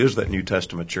characteristics is that New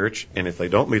Testament church, and if they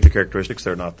don't meet the characteristics,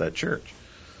 they're not that church.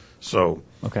 So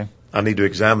I need to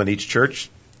examine each church,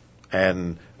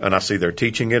 and I see their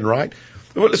teaching in right.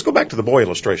 Well, let's go back to the boy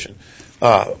illustration.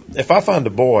 If I find a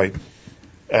boy,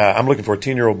 I'm looking for a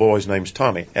 10-year-old boy, his name's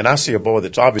Tommy, and I see a boy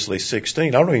that's obviously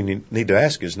 16, I don't even need to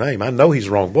ask his name. I know he's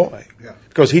the wrong boy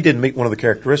because he didn't meet one of the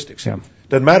characteristics. Yeah.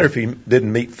 Doesn't matter if he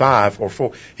didn't meet 5 or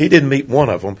 4. He didn't meet one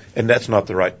of them, and that's not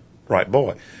the right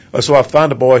boy. So I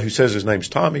find a boy who says his name's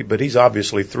Tommy, but he's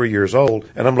obviously 3 years old,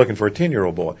 and I'm looking for a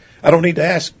 10-year-old boy. I don't need to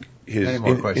ask any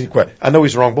more questions. I know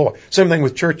he's the wrong boy. Same thing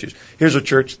with churches. Here's a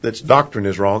church that's doctrine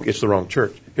is wrong. It's the wrong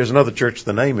church. Here's another church,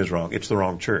 the name is wrong. It's the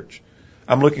wrong church.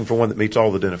 I'm looking for one that meets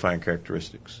all the identifying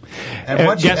characteristics.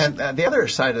 And the other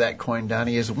side of that coin,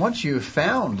 Donnie, is once you've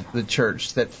found the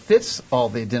church that fits all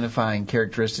the identifying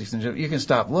characteristics, you can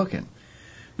stop looking.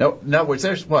 No, in other words,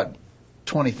 there's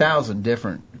 20,000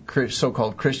 different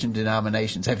so-called Christian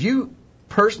denominations. Have you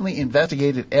personally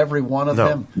investigated every one of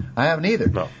them? I haven't either.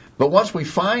 No. But once we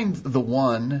find the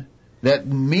one that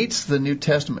meets the New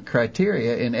Testament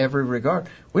criteria in every regard,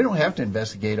 we don't have to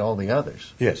investigate all the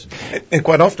others. Yes. And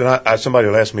quite often, somebody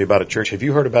will ask me about a church. Have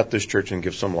you heard about this church? And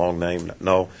give some long name.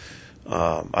 No,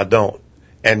 I don't.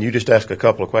 And you just ask a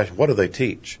couple of questions. What do they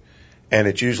teach? And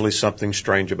it's usually something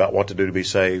strange about what to do to be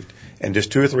saved. And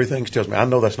just 2 or 3 things tells me, I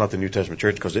know that's not the New Testament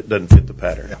church because it doesn't fit the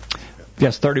pattern. Yeah.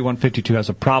 Yes, 3152 has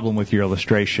a problem with your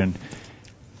illustration.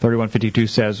 3152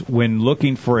 says, when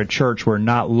looking for a church, we're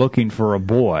not looking for a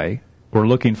boy. We're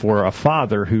looking for a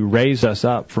father who raised us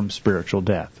up from spiritual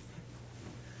death.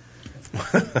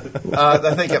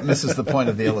 I think it misses the point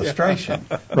of the illustration.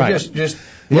 Right.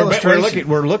 We are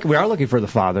looking for the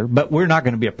father, but we're not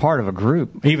going to be a part of a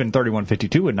group. Even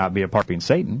 3152 would not be a part of being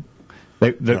Satan.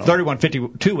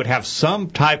 3152 would have some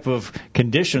type of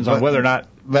conditions on whether or not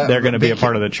they're going to be a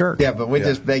part of the church. Yeah, but we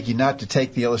just beg you not to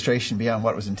take the illustration beyond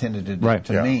what was intended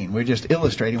to mean. We're just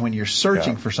illustrating when you're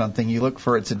searching for something, you look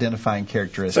for its identifying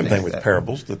characteristics. Same thing with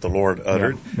parables that the Lord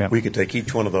uttered. Yeah. We could take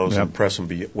each one of those and press them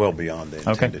well beyond the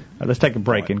intended. Okay, let's take a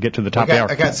break and get to the top of the hour.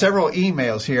 I got several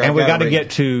emails here. And we've got to get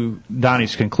to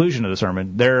Donnie's conclusion of the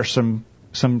sermon. There are some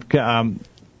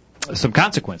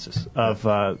consequences of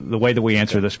the way that we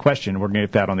answer this question. We're going to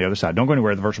get that on the other side. Don't go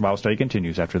anywhere. The Virtual Bible Study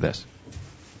continues after this.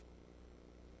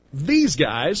 These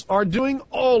guys are doing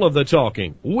all of the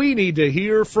talking. We need to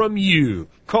hear from you.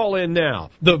 Call in now.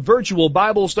 The Virtual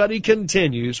Bible Study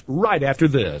continues right after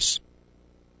this.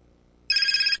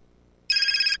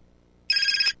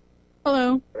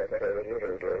 Hello.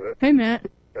 Hey, Matt.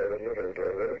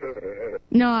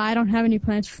 No, I don't have any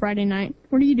plans for Friday night.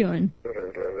 What are you doing?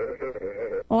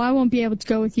 Oh, I won't be able to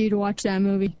go with you to watch that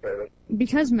movie.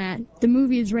 Because, Matt, the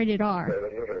movie is rated R.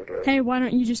 Hey, why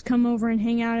don't you just come over and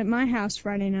hang out at my house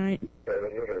Friday night?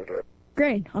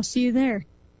 Great, I'll see you there.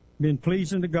 Being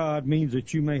pleasing to God means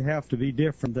that you may have to be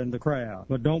different than the crowd,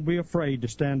 but don't be afraid to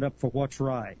stand up for what's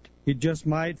right. You just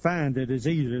might find it is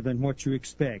easier than what you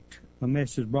expect. A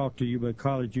message brought to you by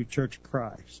College U Church of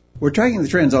Christ. We're tracking the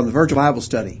trends on the Virtual Bible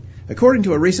Study. According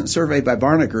to a recent survey by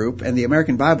Barna Group and the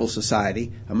American Bible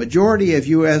Society, a majority of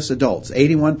U.S. adults,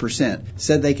 81%,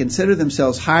 said they consider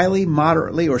themselves highly,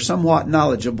 moderately, or somewhat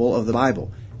knowledgeable of the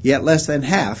Bible. Yet less than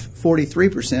half,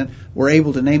 43%, were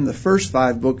able to name the first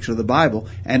 5 books of the Bible,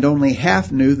 and only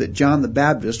half knew that John the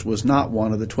Baptist was not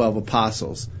one of the 12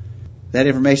 apostles. That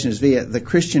information is via the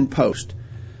Christian Post.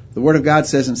 The Word of God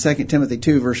says in 2 Timothy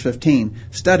 2, verse 15,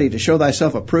 "Study to show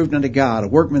thyself approved unto God, a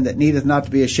workman that needeth not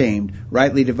to be ashamed,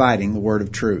 rightly dividing the word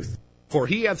of truth." For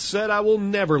he hath said, I will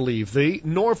never leave thee,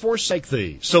 nor forsake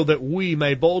thee, so that we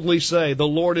may boldly say, The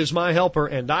Lord is my helper,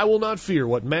 and I will not fear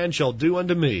what man shall do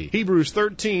unto me. Hebrews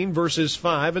 13, verses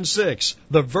 5 and 6.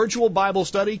 The Virtual Bible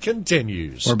Study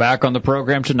continues. We're back on the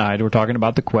program tonight. We're talking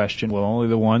about the question, will only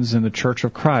the ones in the Church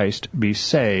of Christ be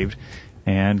saved?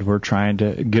 And we're trying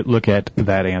to look at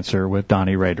that answer with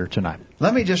Donnie Rader tonight.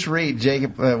 Let me just read,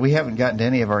 Jacob. We haven't gotten to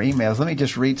any of our emails. Let me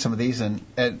just read some of these, and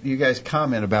you guys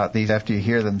comment about these after you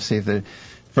hear them. See if the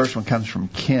first one comes from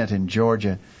Kent in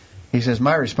Georgia. He says,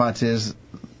 my response is,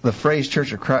 the phrase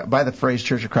Church of Christ, by the phrase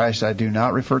Church of Christ, I do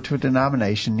not refer to a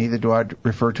denomination, neither do I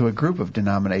refer to a group of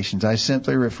denominations. I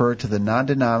simply refer to the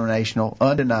non-denominational,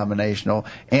 undenominational,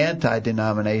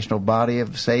 anti-denominational body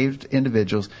of saved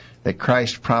individuals that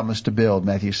Christ promised to build,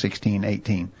 Matthew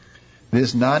 16:18.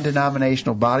 This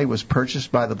non-denominational body was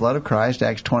purchased by the blood of Christ,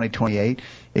 Acts 20:28.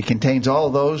 It contains all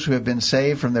those who have been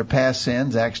saved from their past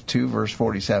sins, Acts 2, verse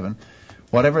 47.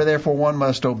 Whatever therefore one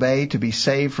must obey to be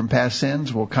saved from past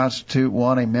sins will constitute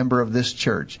one a member of this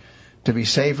church. To be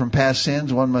saved from past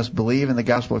sins, one must believe in the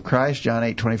gospel of Christ, John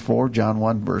 8:24, John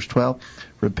 1, verse 12.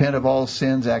 Repent of all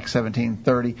sins, Acts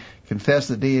 17:30. Confess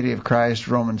the deity of Christ,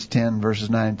 Romans 10, verses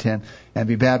 9 and 10. And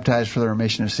be baptized for the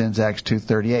remission of sins, Acts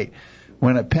 2:38.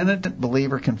 When a penitent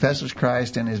believer confesses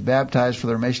Christ and is baptized for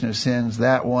the remission of sins,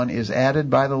 that one is added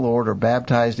by the Lord or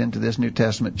baptized into this New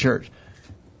Testament church.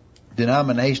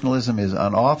 Denominationalism is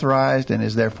unauthorized and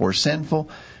is therefore sinful.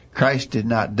 Christ did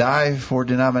not die for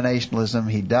denominationalism.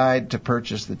 He died to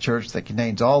purchase the church that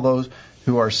contains all those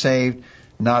who are saved,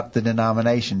 not the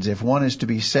denominations. If one is to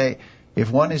be saved,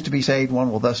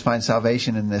 one will thus find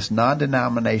salvation in this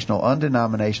non-denominational,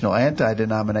 undenominational,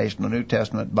 anti-denominational New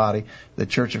Testament body, the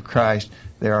Church of Christ.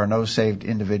 There are no saved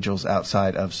individuals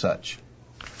outside of such.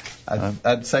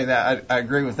 I'd say that. I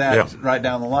agree with that. Yeah. Right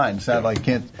down the line. Sounds like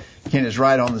Kent is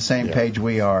right on the same page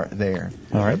we are there.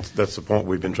 All right. That's the point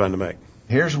we've been trying to make.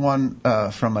 Here's one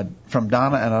from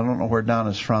Donna, and I don't know where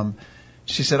Donna's from.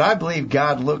 She said, I believe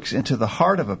God looks into the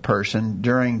heart of a person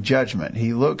during judgment.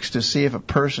 He looks to see if a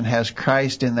person has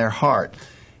Christ in their heart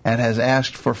and has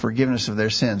asked for forgiveness of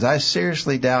their sins. I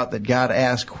seriously doubt that God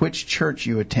asked which church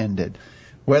you attended.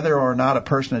 Whether or not a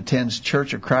person attends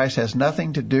Church of Christ has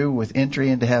nothing to do with entry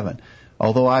into heaven.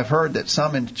 Although I've heard that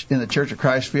some in the Church of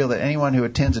Christ feel that anyone who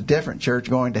attends a different church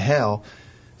going to hell.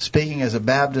 Speaking as a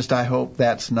Baptist, I hope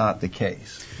that's not the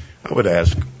case. I would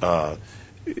ask,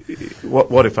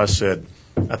 what if I said,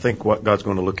 I think what God's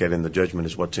going to look at in the judgment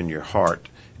is what's in your heart,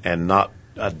 and not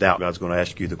a doubt God's going to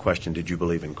ask you the question, did you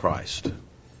believe in Christ?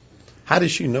 How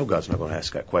does she know God's not going to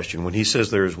ask that question? When he says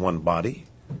there is one body,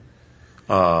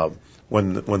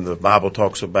 when the Bible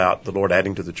talks about the Lord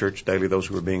adding to the church daily those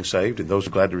who are being saved, and those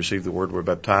who are glad to receive the word were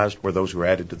baptized, were those who were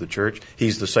added to the church,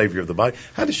 he's the Savior of the body.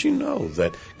 How does she know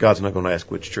that God's not going to ask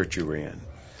which church you were in?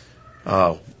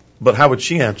 But how would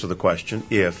she answer the question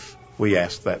if we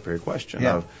asked that very question?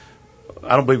 Yeah.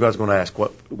 I don't believe God's going to ask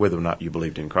whether or not you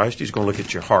believed in Christ. He's going to look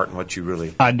at your heart and what you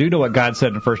really... I do know what God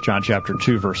said in 1 John chapter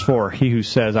 2, verse 4. He who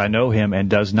says, I know him, and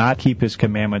does not keep his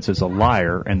commandments is a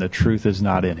liar, and the truth is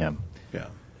not in him. Yeah.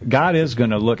 God is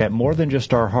going to look at more than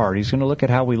just our heart. He's going to look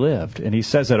at how we lived. And he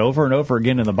says that over and over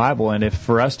again in the Bible. And if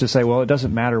for us to say, well, it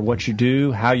doesn't matter what you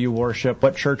do, how you worship,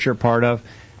 what church you're part of,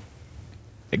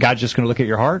 God's just going to look at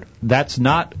your heart, that's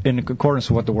not in accordance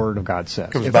with what the Word of God says.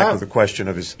 It comes back to the question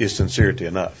of is sincerity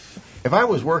enough? If I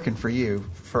was working for you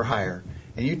for hire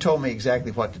and you told me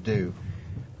exactly what to do,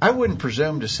 I wouldn't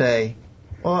presume to say,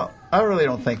 well, I really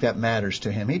don't think that matters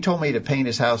to him. He told me to paint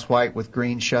his house white with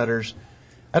green shutters.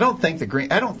 I don't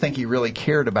think he really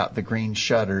cared about the green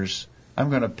shutters. I'm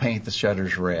going to paint the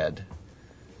shutters red.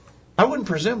 I wouldn't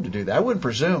presume to do that. I wouldn't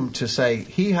presume to say,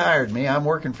 he hired me, I'm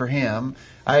working for him,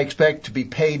 I expect to be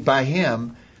paid by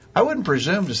him. I wouldn't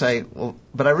presume to say, well,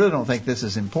 but I really don't think this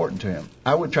is important to him.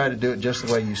 I would try to do it just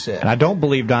the way you said. And I don't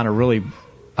believe Donna really,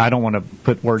 I don't want to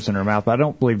put words in her mouth, but I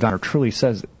don't believe Donna truly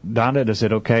says, Donna, is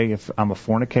it okay if I'm a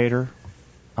fornicator,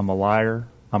 I'm a liar,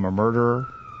 I'm a murderer,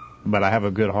 but I have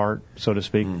a good heart, so to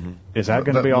speak? Mm-hmm. Is that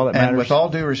going to be all that matters? And with all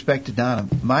due respect to Donna,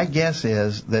 my guess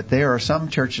is that there are some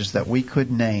churches that we could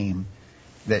name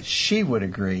that she would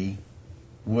agree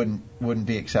wouldn't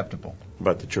be acceptable.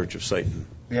 About the Church of Satan.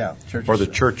 Yeah. Or the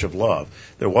Church of Love.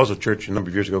 There was a church a number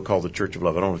of years ago called the Church of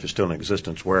Love. I don't know if it's still in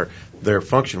existence, where their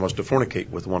function was to fornicate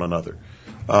with one another,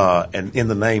 and in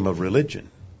the name of religion.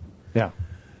 Yeah.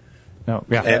 No.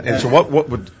 Yeah. And so,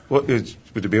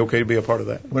 would it be okay to be a part of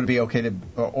that? Would it be okay to,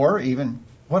 or even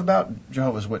what about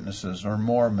Jehovah's Witnesses or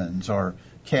Mormons or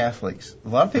Catholics? A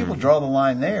lot of people draw the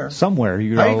line there. Somewhere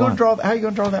you how are you going to draw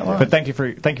that line? But thank you for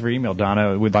your email,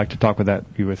 Donna. We'd like to talk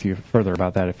with you further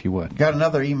about that if you would. Got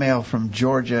another email from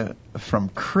Georgia from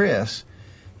Chris.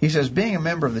 He says, being a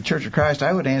member of the Church of Christ,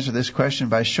 I would answer this question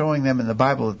by showing them in the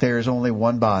Bible that there is only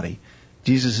one body.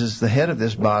 Jesus is the head of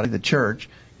this body, the church.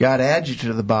 God adds you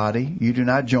to the body. You do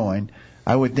not join.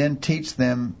 I would then teach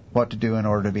them what to do in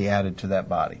order to be added to that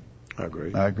body. I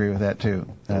agree. I agree with that, too.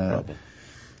 No problem.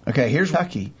 Okay, here's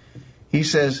Hucky. He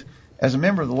says, as a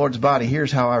member of the Lord's body,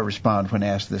 here's how I respond when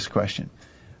asked this question.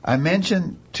 I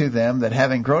mentioned to them that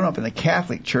having grown up in the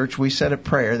Catholic Church, we said a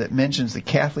prayer that mentions the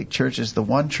Catholic Church as the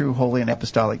one true, holy, and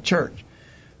apostolic church.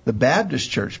 The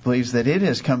Baptist Church believes that it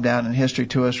has come down in history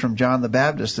to us from John the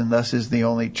Baptist and thus is the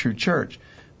only true church.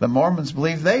 The Mormons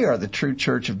believe they are the true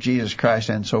church of Jesus Christ,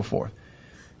 and so forth.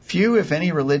 Few, if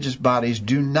any, religious bodies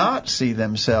do not see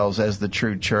themselves as the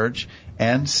true church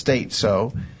and state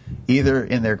so, either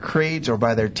in their creeds or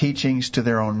by their teachings to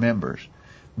their own members.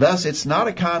 Thus, it's not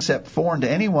a concept foreign to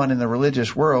anyone in the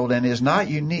religious world and is not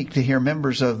unique to hear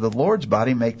members of the Lord's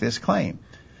body make this claim.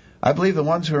 I believe the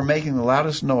ones who are making the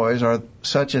loudest noise are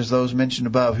such as those mentioned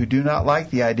above, who do not like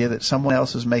the idea that someone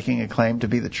else is making a claim to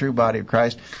be the true body of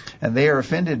Christ, and they are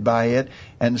offended by it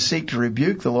and seek to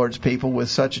rebuke the Lord's people with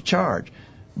such a charge,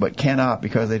 but cannot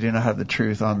because they do not have the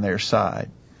truth on their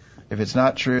side. If it's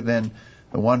not true, then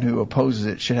the one who opposes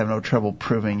it should have no trouble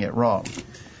proving it wrong.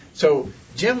 So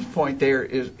Jim's point there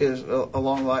is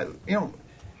along the line,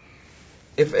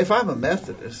 if I'm a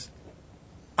Methodist,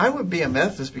 I would be a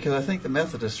Methodist because I think the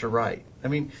Methodists are right. I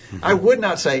mean, I would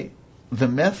not say the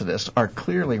Methodists are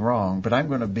clearly wrong, but I'm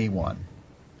going to be one.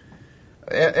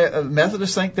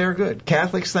 Methodists think they're good.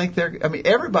 Catholics think they're good. I mean,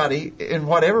 everybody, in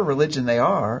whatever religion they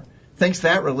are, thinks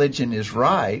that religion is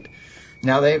right.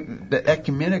 Now, the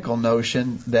ecumenical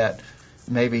notion that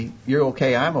maybe you're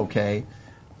okay, I'm okay,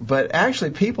 but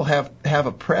actually people have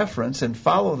a preference and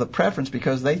follow the preference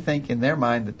because they think in their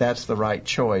mind that that's the right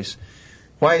choice.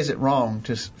 Why is it wrong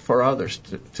for others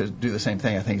to do the same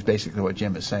thing? I think is basically what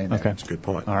Jim is saying there. Okay. That's a good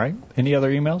point. All right. Any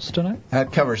other emails tonight?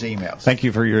 That covers emails. Thank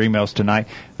you for your emails tonight.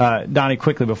 Donnie,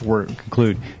 quickly before we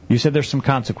conclude, you said there's some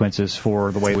consequences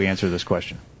for the way we answer this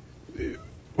question.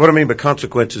 What I mean by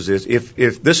consequences is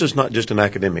if this is not just an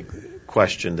academic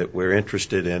question that we're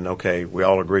interested in, okay, we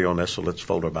all agree on this, so let's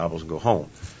fold our Bibles and go home.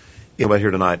 What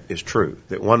here tonight is true,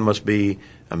 that one must be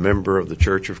a member of the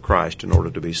Church of Christ in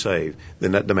order to be saved,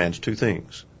 then that demands two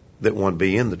things. That one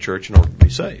be in the church in order to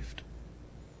be saved.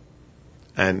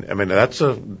 And, I mean, that's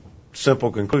a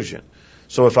simple conclusion.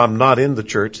 So if I'm not in the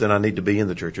church, then I need to be in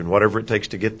the church. And whatever it takes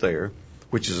to get there,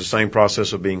 which is the same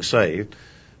process of being saved,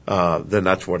 then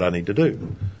that's what I need to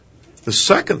do. The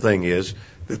second thing is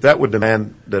that would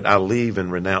demand that I leave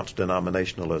and renounce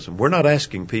denominationalism. We're not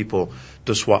asking people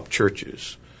to swap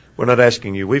churches. We're not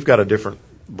asking you, we've got a different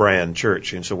brand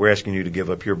church, and so we're asking you to give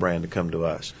up your brand to come to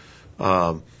us.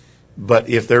 But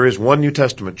if there is one New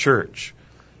Testament church,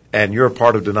 and you're a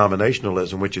part of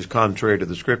denominationalism, which is contrary to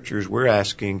the Scriptures, we're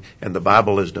asking, and the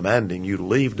Bible is demanding, you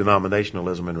leave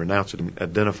denominationalism and renounce it and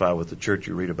identify with the church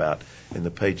you read about in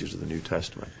the pages of the New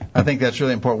Testament. I think that's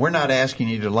really important. We're not asking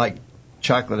you to like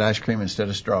chocolate ice cream instead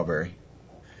of strawberry.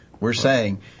 We're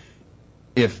saying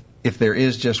if there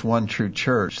is just one true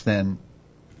church, then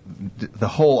the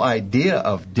whole idea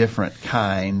of different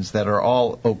kinds that are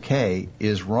all okay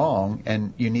is wrong,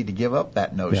 and you need to give up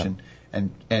that notion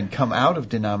and come out of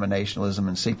denominationalism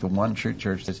and seek the one true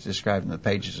church that's described in the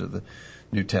pages of the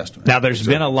New Testament. Now, there's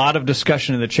been a lot of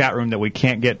discussion in the chat room that we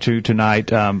can't get to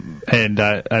tonight, and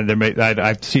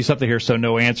I see something here, so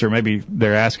no answer. Maybe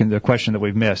they're asking the question that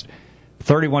we've missed.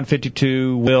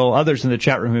 3152, Will, others in the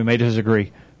chat room who may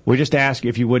disagree. We just ask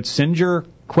if you would send your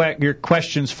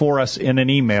questions for us in an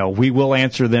email. We will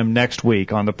answer them next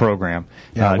week on the program.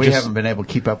 Yeah, we haven't been able to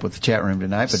keep up with the chat room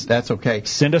tonight, but that's okay.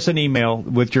 Send us an email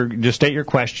with just state your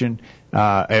question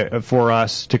for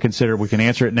us to consider. We can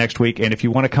answer it next week. And if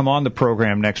you want to come on the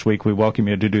program next week, we welcome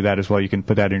you to do that as well. You can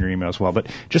put that in your email as well. But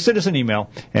just send us an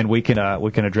email, and we can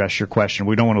address your question.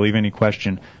 We don't want to leave any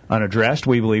question unaddressed.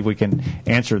 We believe we can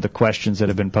answer the questions that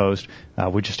have been posed.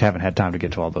 We just haven't had time to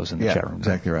get to all those in the chat room.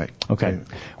 Exactly right. Okay.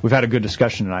 We've had a good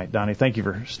discussion tonight. Donnie, thank you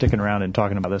for sticking around and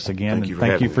talking about this again.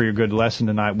 Thank you for your good lesson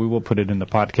tonight. We will put it in the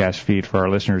podcast feed for our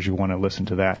listeners who want to listen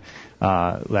to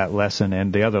that lesson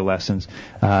and the other lessons.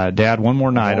 Dad, one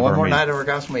more night of our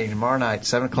gospel meeting tomorrow night,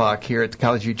 7 o'clock here at the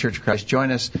College View Church of Christ.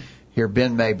 Join us here.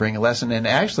 Ben may bring a lesson, and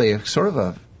actually sort of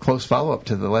a close follow-up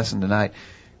to the lesson tonight.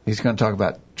 He's going to talk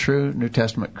about true New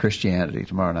Testament Christianity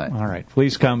tomorrow night. All right.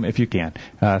 Please come if you can.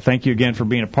 Thank you again for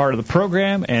being a part of the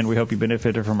program, and we hope you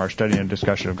benefited from our study and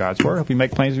discussion of God's Word. Hope you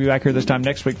make plans to be back here this time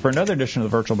next week for another edition of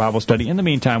the Virtual Bible Study. In the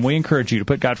meantime, we encourage you to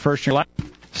put God first in your life,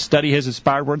 study His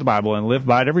inspired Word, the Bible, and live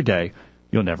by it every day.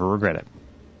 You'll never regret it.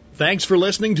 Thanks for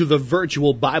listening to the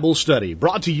Virtual Bible Study,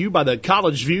 brought to you by the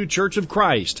College View Church of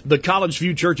Christ. The College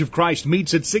View Church of Christ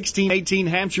meets at 1618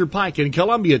 Hampshire Pike in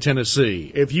Columbia,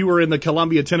 Tennessee. If you are in the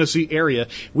Columbia, Tennessee area,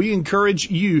 we encourage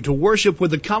you to worship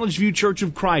with the College View Church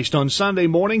of Christ on Sunday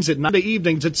mornings and Monday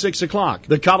evenings at 6 o'clock.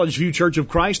 The College View Church of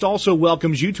Christ also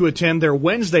welcomes you to attend their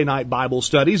Wednesday night Bible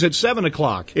studies at 7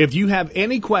 o'clock. If you have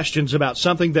any questions about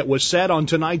something that was said on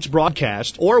tonight's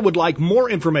broadcast or would like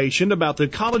more information about the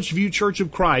College View Church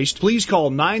of Christ, Christ, please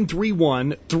call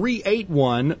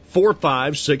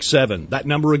 931-381-4567. That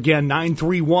number again,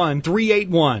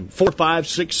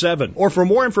 931-381-4567. Or for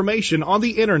more information on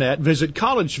the internet, visit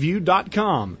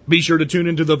collegeview.com. Be sure to tune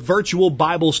into the virtual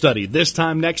Bible study this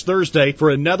time next Thursday for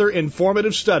another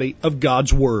informative study of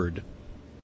God's Word.